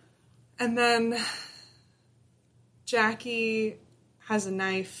 And then Jackie has a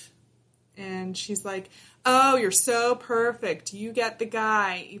knife and she's like, oh, you're so perfect. You get the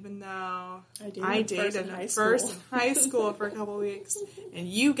guy, even though I dated him first in high school for a couple weeks. And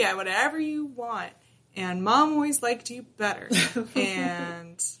you get whatever you want. And Mom always liked you better.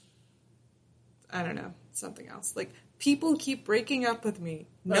 And I don't know, something else. Like, people keep breaking up with me.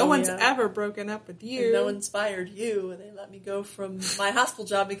 No one's ever broken up with you. And no one inspired you. They let me go from my hospital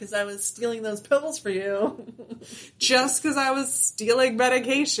job because I was stealing those pills for you. Just because I was stealing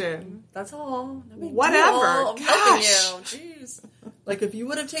medication. That's all. Whatever. I'm helping you. Jeez. Like, if you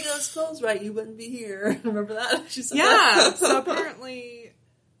would have taken those pills right, you wouldn't be here. Remember that? She said that. So apparently,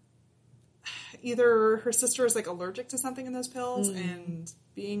 either her sister is, allergic to something in those pills, and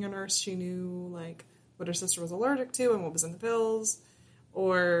being a nurse, she knew, what her sister was allergic to and what was in the pills,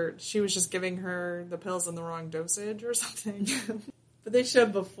 or she was just giving her the pills in the wrong dosage or something. But they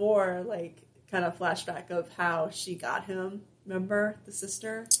showed before, kind of flashback of how she got him. Remember the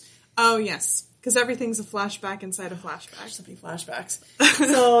sister? Oh, yes. Because everything's a flashback inside a flashback. Gosh, so many flashbacks.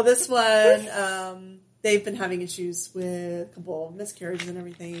 So this one, they've been having issues with a couple of miscarriages and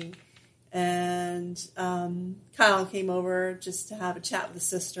everything. And Kyle came over just to have a chat with the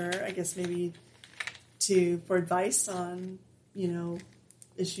sister, I guess maybe for advice on,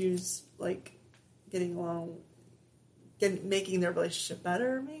 issues like getting along, making their relationship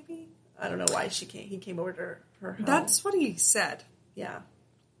better, maybe? I don't know why he came over to her home. That's what he said. Yeah.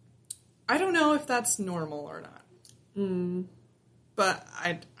 I don't know if that's normal or not. But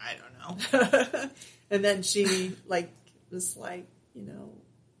I don't know. And then she, was like,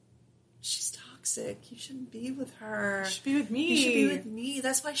 she's toxic. You shouldn't be with her. You should be with me. You should be with me.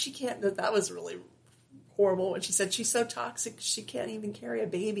 That's why she can't. That was really horrible when she said she's so toxic she can't even carry a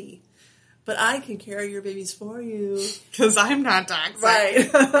baby. But I can carry your babies for you. Because I'm not toxic. Right.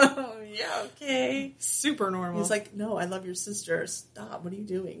 Yeah, okay. Super normal. He's like, no, I love your sister. Stop. What are you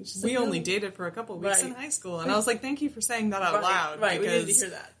doing? She's we like, only dated for a couple of weeks in high school. And I was like, thank you for saying that out loud. Right, we because needed to hear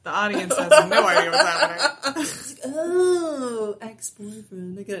that. The audience has no idea what's happening. He's like, oh,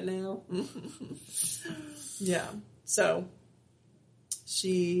 ex-boyfriend. I get it now. Yeah. So,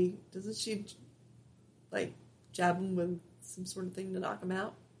 doesn't she jab him with some sort of thing to knock him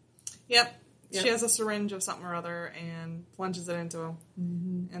out? Yep. She has a syringe of something or other and plunges it into him.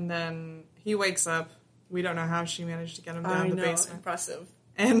 Mm-hmm. And then he wakes up. We don't know how she managed to get him down the basement. Impressive.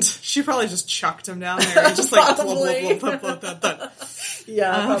 And she probably just chucked him down there. And just blah, blah, blah, blah, blah, blah, blah.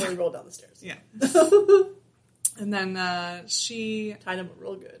 Yeah, probably rolled down the stairs. Yeah. And then she tied him up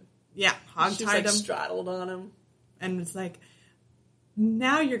real good. Yeah, hog-tied him. Straddled on him. And it's like,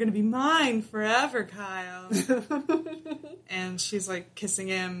 now you're going to be mine forever, Kyle. And she's kissing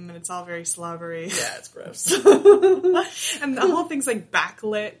him, and it's all very slobbery. Yeah, it's gross. And the whole thing's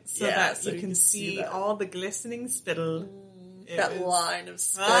backlit so that you can see all the glistening spittle. That line of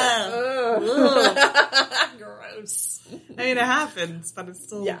spit. Gross. I mean, it happens, but it's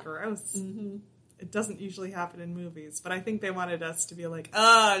still gross. Mm-hmm. It doesn't usually happen in movies, but I think they wanted us to be like,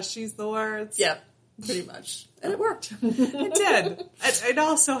 she's the worst. Yep. Pretty much. And it worked. It did. It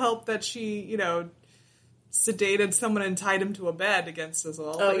also helped that she, sedated someone and tied him to a bed against his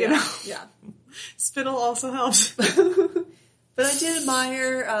will. Oh, but, yeah. Spittle also helped. But I did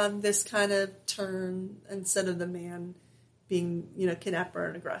admire this kind of turn instead of the man being, kidnapper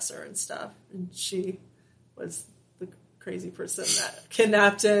and aggressor and stuff. And she was the crazy person that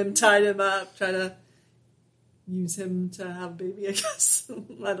kidnapped him, tied him up, tried to use him to have a baby, I guess.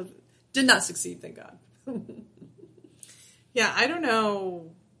 Did not succeed, thank God. Yeah, I don't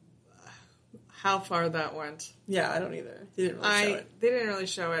know how far that went. Yeah, I don't either. They didn't really show it. They didn't really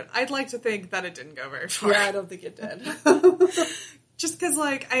show it. I'd like to think that it didn't go very far. Yeah, I don't think it did. Just because,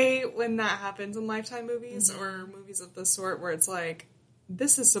 like, when that happens in Lifetime movies or movies of this sort where it's like,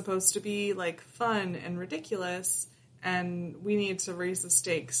 this is supposed to be, like, fun and ridiculous, and we need to raise the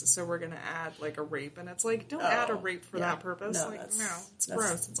stakes, so we're going to add, like, a rape. And it's like, don't add a rape for that purpose. No, like, no, it's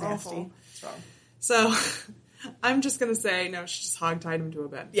gross. It's nasty. awful. It's wrong. So, I'm just going to say, no, she just hogtied him to a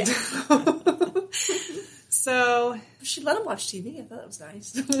bed. Yeah. So... She let him watch TV. I thought that was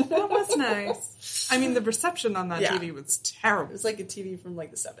nice. That was nice. I mean, the reception on that TV was terrible. It was like a TV from,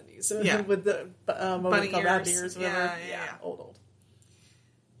 like, the 70s. So yeah. With the bunny ears. Yeah. Old.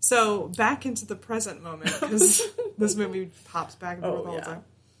 So, back into the present moment, because this movie pops back and forth all the time.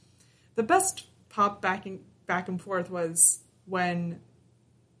 The best pop back and forth was when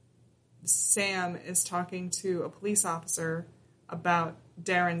Sam is talking to a police officer about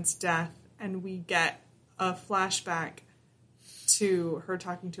Darren's death, and we get a flashback to her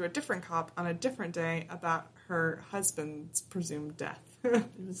talking to a different cop on a different day about her husband's presumed death. It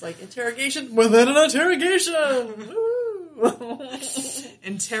was like interrogation within an interrogation!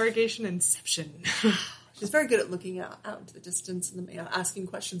 Interrogation inception. She's very good at looking out into the distance and asking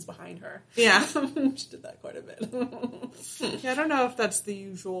questions behind her. Yeah. She did that quite a bit. Yeah, I don't know if that's the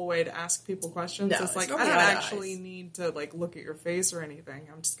usual way to ask people questions. No, it's like, I don't actually need to, like, look at your face or anything.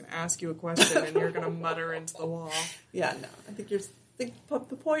 I'm just going to ask you a question and you're going to mutter into the wall. Yeah, no. I think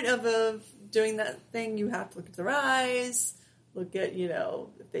the point of doing that thing, you have to look at their eyes, look at,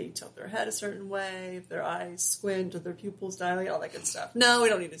 if they tilt their head a certain way, if their eyes squint or their pupils dilate, all that good stuff. No, we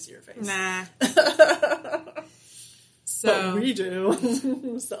don't need to see your face. Nah. But we do.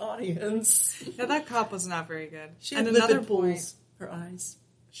 It's the audience. Yeah, that cop was not very good. She had lipid pools. Her eyes.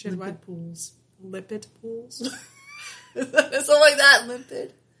 She had lipid pools. Lipid pools? Something like that,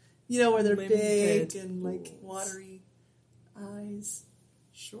 limpid. Where they're Limpid big and, like, watery eyes.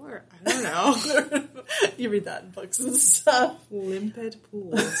 Sure. I don't know. You read that in books and stuff. Limpid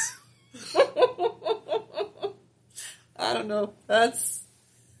pools. I don't know. That's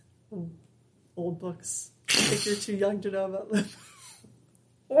old books. I think you're too young to know about limpid.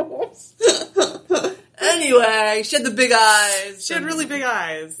 Anyway, she had the big eyes. She had really big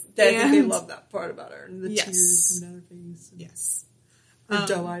eyes. I think they love that part about her. And the tears coming down her face. Yes. Her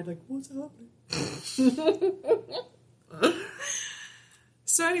doe-eyed, like, what's happening?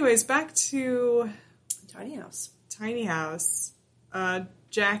 So anyways, back to Tiny House.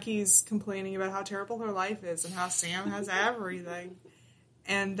 Jackie's complaining about how terrible her life is and how Sam has everything.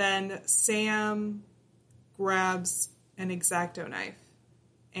 And then Sam grabs an X-Acto knife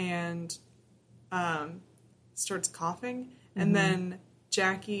and starts coughing. And then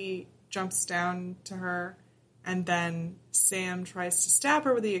Jackie jumps down to her, and then Sam tries to stab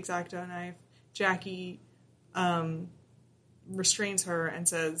her with the X-Acto knife. Jackie restrains her and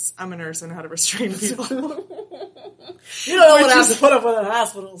says, I'm a nurse, I know how to restrain people. You don't know what I have to put up with in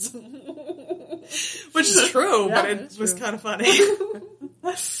hospitals. Which is true, but it was kind of funny.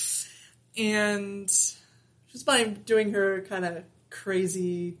 And she's fine doing her kind of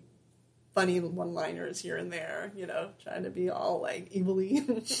crazy, funny one-liners here and there, trying to be all, like, evilly.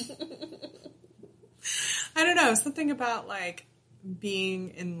 I don't know, something about, like,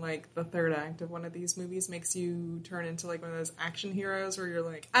 being in, like, the third act of one of these movies makes you turn into, like, one of those action heroes where you're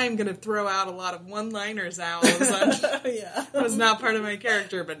like, I'm gonna throw out a lot of one-liners now all of a sudden. Yeah. That was not part of my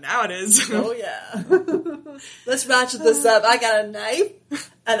character, but now it is. Oh, yeah. Let's ratchet this up. I got a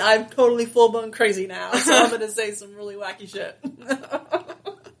knife, and I'm totally full-blown crazy now, so I'm gonna say some really wacky shit.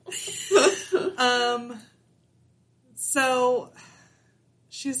 So,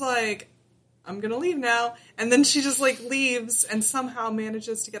 she's like, I'm gonna leave now. And then she just, like, leaves and somehow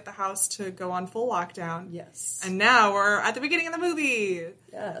manages to get the house to go on full lockdown. Yes. And now we're at the beginning of the movie.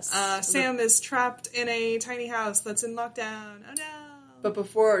 Yes. Sam is trapped in a tiny house that's in lockdown. Oh, no. But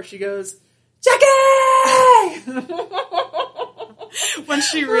before she goes, Jackie! When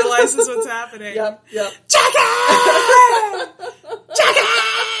she realizes what's happening. Yep. Jackie!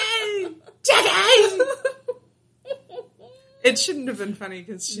 Jackie! Jackie! It shouldn't have been funny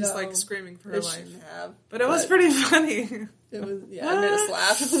because she's like screaming for her life. Shouldn't have, but it was pretty funny. It was, it made us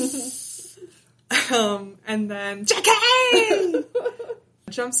laugh. And then Jackie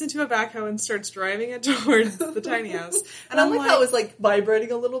jumps into a backhoe and starts driving it towards the tiny house. And I like how it was like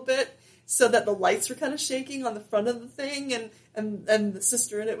vibrating a little bit, so that the lights were kind of shaking on the front of the thing, and the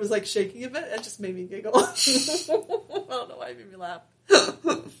sister in it was like shaking a bit. It just made me giggle. I don't know why it made me laugh.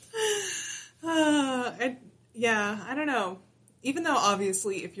 Yeah, I don't know. Even though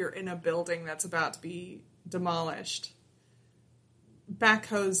obviously if you're in a building that's about to be demolished,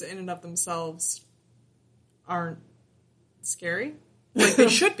 backhoes in and of themselves aren't scary. Like, they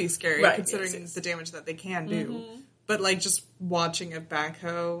should be scary, Right, considering yes. the damage that they can do. But, like, just watching a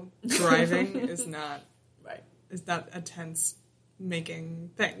backhoe driving is not a tense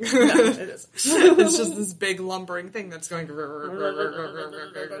making thing. No, it isn't. It's just this big lumbering thing that's going.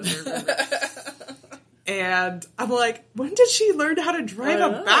 And I'm like, when did she learn how to drive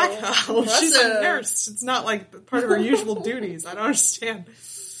a backhoe? She's a nurse. It's not like part of her usual duties. I don't understand.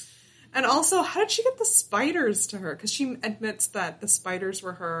 And also, how did she get the spiders to her? Because she admits that the spiders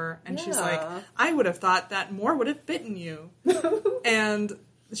were her, and she's like, I would have thought that more would have bitten you. And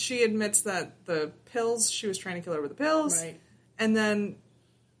she admits that the pills, she was trying to kill her with the pills. Right. And then,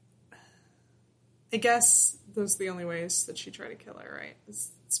 I guess those are the only ways that she tried to kill her, right?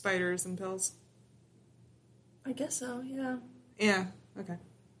 Is spiders and pills? I guess so, yeah. Yeah, okay.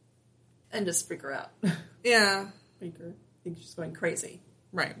 And just freak her out. Yeah. Make her think she's going crazy.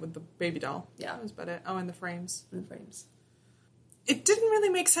 Right, with the baby doll. Yeah. That was about it. Oh, and the frames. In frames. It didn't really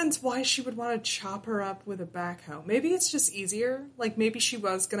make sense why she would want to chop her up with a backhoe. Maybe it's just easier. Like, maybe she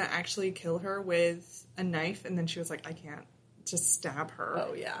was going to actually kill her with a knife, and then she was like, I can't just stab her.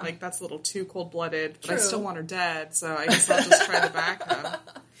 Oh, yeah. Like, that's a little too cold-blooded, but True. I still want her dead, so I guess I'll just try the backhoe.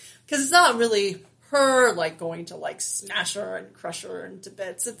 Because it's not really her, like, going to, like, smash her and crush her into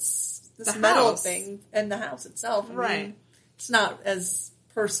bits. It's this The metal house. thing and the house itself. I Right. mean, it's not as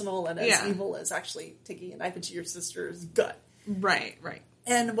personal and as Yeah. evil as actually taking a knife into your sister's gut. Right, right.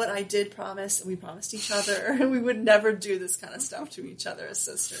 And what I did promise, and we promised each other, we would never do this kind of stuff to each other as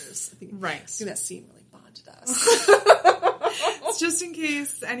sisters. I think that scene really bonded us. It's just in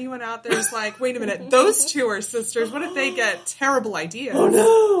case anyone out there is like, wait a minute, those two are sisters. What if they get terrible ideas? Oh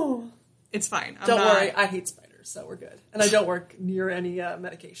no! It's fine. Don't worry, I hate spiders, so we're good. And I don't work near any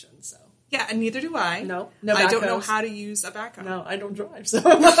medication, so. Yeah, and neither do I. No I don't know backhoes. how to use a backhoe. No, I don't drive, so.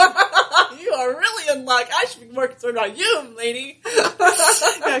 You are really in luck. I should be more concerned about you, lady.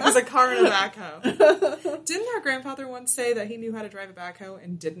 Yeah, because a car and a backhoe. Didn't our grandfather once say that he knew how to drive a backhoe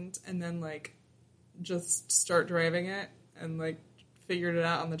and didn't, and then, like, just start driving it and, like, figured it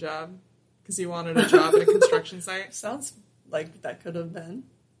out on the job? Because he wanted a job at a construction site. Sounds like that could have been.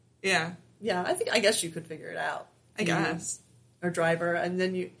 Yeah. Yeah, I guess you could figure it out. I guess. Or driver, and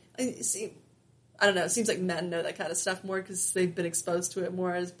then you see. I don't know. It seems like men know that kind of stuff more because they've been exposed to it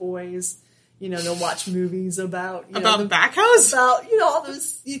more as boys. You know, they'll watch movies about backhoes. About all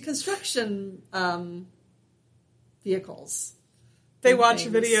those construction vehicles. They watch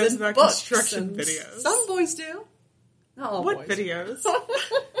things videos and about books construction and videos. Some boys do. Not all What boys. videos?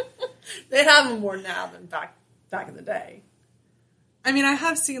 They have them more now than back in the day. I mean, I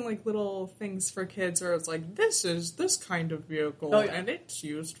have seen, like, little things for kids where it's like, this is this kind of vehicle, and it's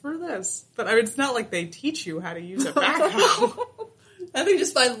used for this. But I mean, it's not like they teach you how to use a backhoe. I think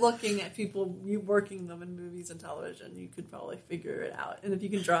just by looking at people working them in movies and television, you could probably figure it out. And if you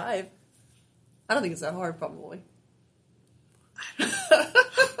can drive, I don't think it's that hard, probably.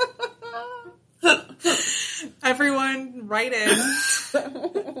 Everyone, write in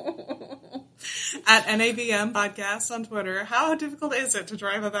at NABM Podcast on Twitter. How difficult is it to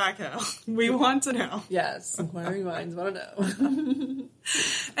drive a backhoe? We want to know. Yes, inquiring minds want to know.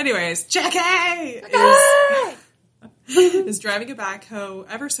 Anyways, Jackie is driving a backhoe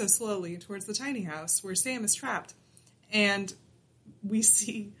ever so slowly towards the tiny house where Sam is trapped. And we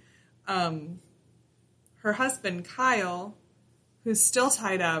see her husband, Kyle, who's still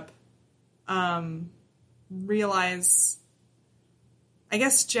tied up, realize, I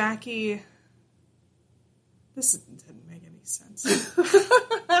guess Jackie, this didn't make any sense.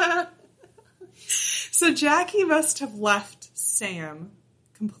 So Jackie must have left Sam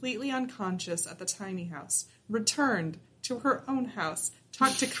completely unconscious at the tiny house, returned to her own house,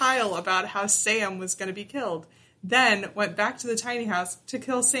 talked to Kyle about how Sam was going to be killed, then went back to the tiny house to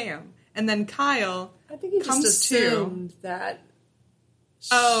kill Sam. And then Kyle I think he comes just assumed that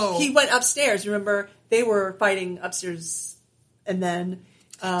he went upstairs. Remember, they were fighting upstairs, and then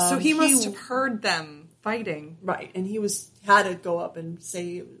so he must have heard them fighting, right? And he had to go up and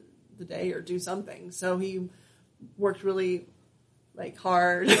save the day or do something. So he worked really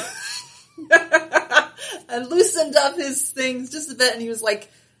hard and loosened up his things just a bit, and he was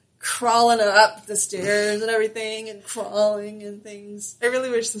crawling up the stairs and everything, and crawling and things. I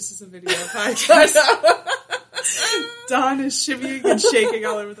really wish this was a video podcast. Dawn is shimmying and shaking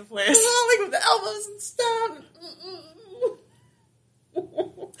all over the place. With the elbows and stuff.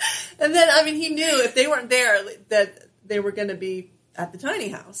 And then, he knew if they weren't there that they were going to be at the tiny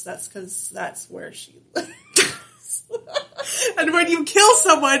house. That's because that's where she lives. And when you kill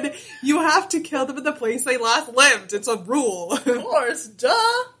someone, you have to kill them in the place they last lived. It's a rule. Of course,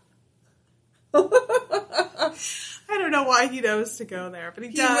 duh. I don't know why he knows to go there, but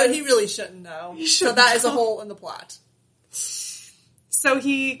he does. He really shouldn't know. He shouldn't So that is a know. hole in the plot. So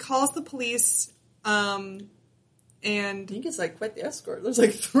he calls the police, and He gets like quite the escort. There's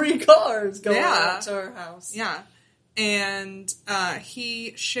like 3 cars going out to her house. yeah, and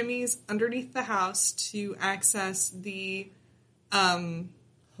he shimmies underneath the house to access the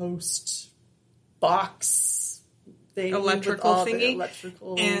Host box thing electrical with all thingy, the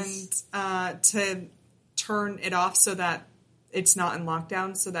electricals. and to turn it off so that it's not in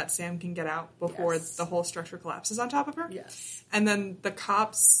lockdown, so that Sam can get out before the whole structure collapses on top of her. Yes. And then the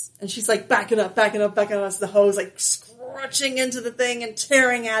cops... And she's like, back it up. As the hose like scratching into the thing and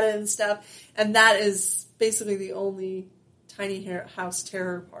tearing at it and stuff. And that is basically the only tiny house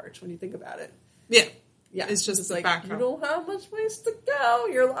terror part when you think about it. Yeah. Yeah. It's just the like, background. you don't have much place to go.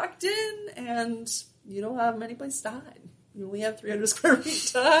 You're locked in and you don't have many places to hide. You only have 300 square feet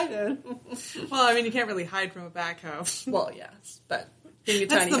to hide in. Well, I mean, you can't really hide from a backhoe. Well, yes, but being a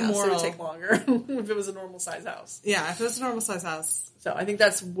That's tiny the house, it moral. would take longer if it was a normal size house. Yeah, if it was a normal size house. So I think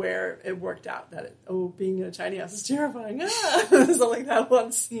that's where it worked out, that being in a tiny house is terrifying. It's not like that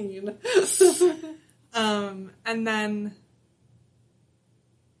one scene. And then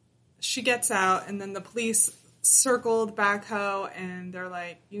she gets out, and then the police circle the backhoe, and they're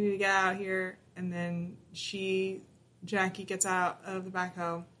like, you need to get out here. And then Jackie gets out of the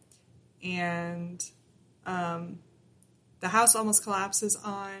backhoe, and the house almost collapses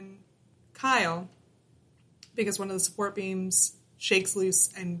on Kyle because one of the support beams shakes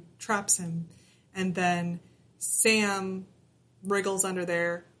loose and traps him. And then Sam wriggles under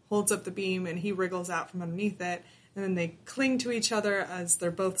there, holds up the beam, and he wriggles out from underneath it. And then they cling to each other as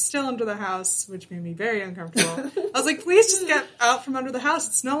they're both still under the house, which made me very uncomfortable. I was like, please just get out from under the house.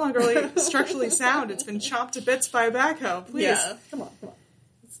 It's no longer like structurally sound. It's been chopped to bits by a backhoe. Please. Yeah, come on.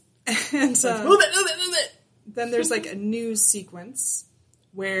 And Move it! then there's like a news sequence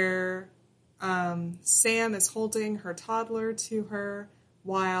where Sam is holding her toddler to her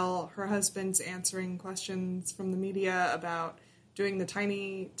while her husband's answering questions from the media about doing the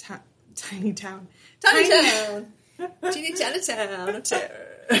Tiny Town. Teeny Chinatown of terror.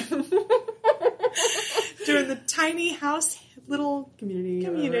 Doing the tiny house little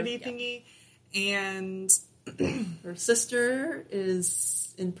Community thingy. And her sister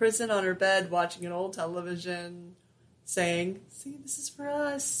is in prison on her bed watching an old television saying, see, this is for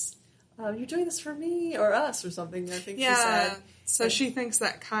us. You're doing this for me or us or something, I think she said. So she thinks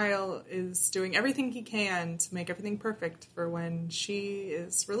that Kyle is doing everything he can to make everything perfect for when she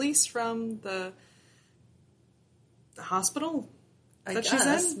is released from the hospital that she's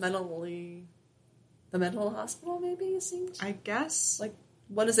in. The mental hospital, maybe, it seems? I guess. Like,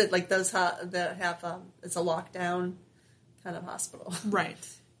 what is it? Like those that have, it's a lockdown kind of hospital. Right.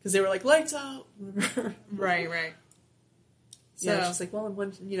 Because they were like, lights out. Right. So, Yeah, she's like, well,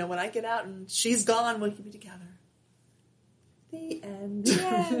 when I get out and she's gone, we can be together. The end.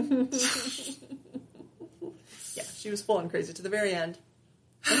 Yeah, she was full on crazy to the very end.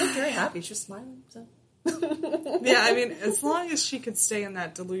 I looked very happy. She was smiling. So. yeah, I mean, as long as she could stay in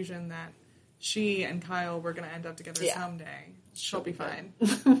that delusion that she and Kyle were going to end up together someday, she'll be fine.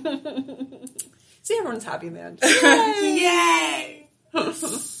 See, everyone's happy, man. Yay!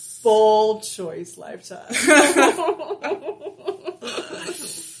 Bold choice, Lifetime.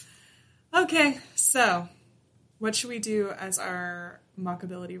 Okay, so what should we do as our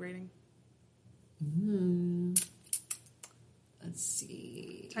mockability rating? Let's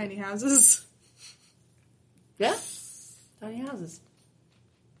see. Tiny houses. Yeah, tiny houses.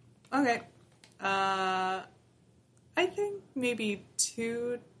 Okay. I think maybe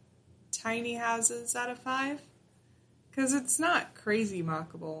 2 tiny houses out of 5. Because it's not crazy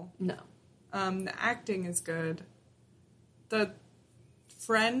mockable. No. The acting is good. The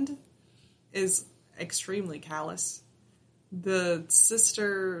friend is extremely callous. The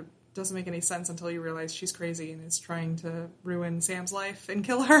sister doesn't make any sense until you realize she's crazy and is trying to ruin Sam's life and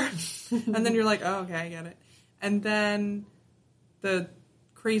kill her. And then you're like, oh, okay, I get it. And then the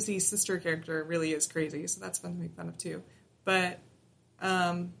crazy sister character really is crazy, so that's fun to make fun of too. But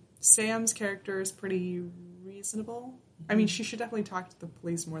Sam's character is pretty reasonable. I mean, she should definitely talk to the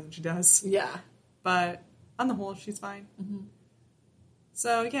police more than she does. Yeah. But on the whole, she's fine. Mm-hmm.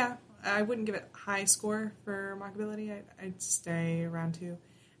 So, yeah, I wouldn't give it a high score for mockability. I'd stay around 2.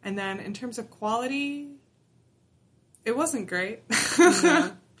 And then in terms of quality, it wasn't great.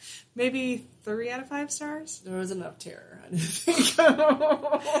 No. Maybe 3 out of 5 stars? There was enough terror, I think.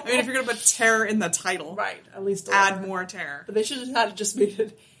 I mean, if you're going to put terror in the title. Right, at least add more terror. But they should have had just made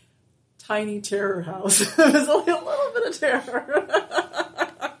it tiny terror house. There's only a little bit of terror.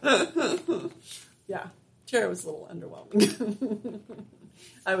 Yeah, terror was a little underwhelming.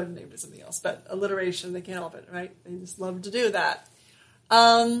 I would have named it something else, but alliteration, they can't help it, right? They just love to do that.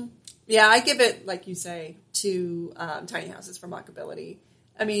 Yeah, I give it, like you say, to Tiny Houses for mockability.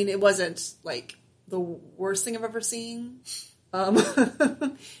 I mean, it wasn't like the worst thing I've ever seen.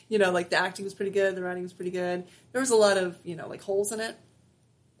 You know, like the acting was pretty good, the writing was pretty good. There was a lot of, you know, like holes in it,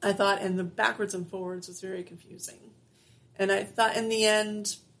 I thought, and the backwards and forwards was very confusing. And I thought in the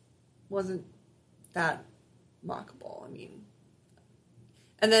end wasn't that mockable. I mean,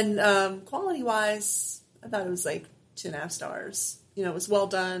 and then quality-wise, I thought it was like 2.5 stars. You know, it was well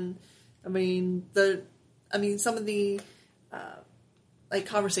done. I mean, some of the like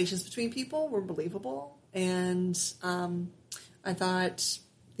conversations between people were believable, and I thought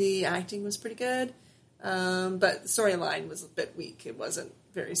the acting was pretty good, but the storyline was a bit weak. It wasn't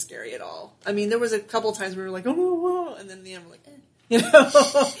very scary at all. I mean, there was a couple times where we were like, oh, whoa, and then in the end we're like, eh. You know?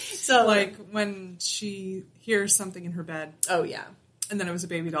 So like when she hears something in her bed. Oh, yeah. And then it was a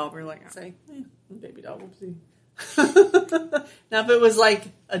baby doll. We were like, oh. Say, baby doll, whoopsie. Now, if it was like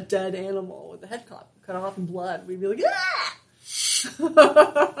a dead animal with the head cut off and blood, we'd be like, ah!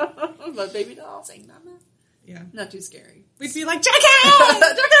 But baby doll saying, mama. Yeah. Not too scary. We'd be like, Jackie!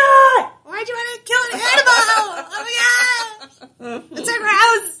 Jackie! Why'd you want to kill an animal? Oh my god! It's so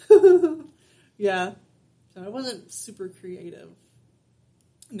gross! Yeah. So it wasn't super creative.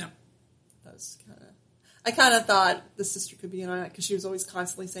 No. I kind of thought the sister could be in on it because she was always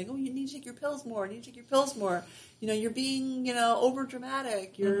constantly saying, oh, you need to take your pills more. You need to take your pills more. You know, you're being, you know, over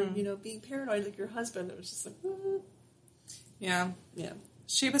dramatic. You're, you know, being paranoid like your husband. It was just like, Yeah. Yeah.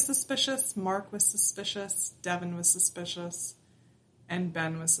 She was suspicious. Mark was suspicious. Devin was suspicious. And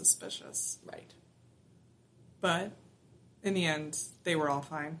Ben was suspicious. Right. But in the end, they were all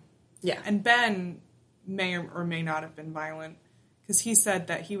fine. Yeah. And Ben may or may not have been violent because he said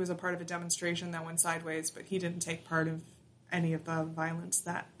that he was a part of a demonstration that went sideways, but he didn't take part of any of the violence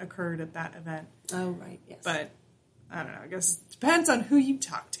that occurred at that event. Oh, right, yes. But, I don't know, I guess it depends on who you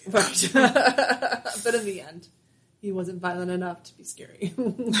talk to. Right. But in the end, he wasn't violent enough to be scary.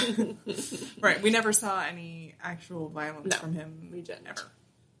 Right, we never saw any actual violence from him. We didn't. Ever.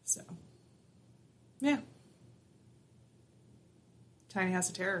 So, yeah. Tiny House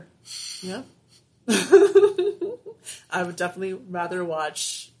of Terror. Yeah. I would definitely rather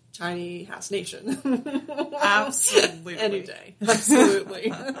watch Tiny House Nation. Absolutely. Any day.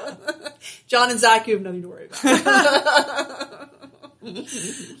 Absolutely. John and Zach, you have nothing to worry about.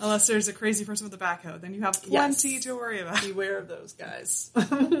 Unless there's a crazy person with a backhoe, then you have plenty to worry about. Beware of those guys.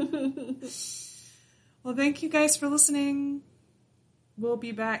 Well, thank you guys for listening. We'll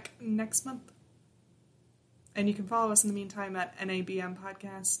be back next month. And you can follow us in the meantime at NABM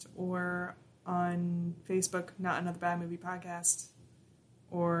Podcast or on Facebook, Not Another Bad Movie Podcast,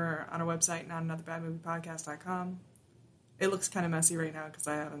 or on our website, notanotherBadMoviePodcast.com. It looks kind of messy right now because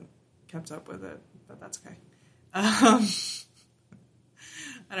I haven't kept up with it, but that's okay. I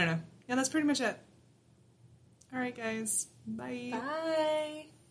don't know. Yeah, that's pretty much it. All right, guys. Bye. Bye.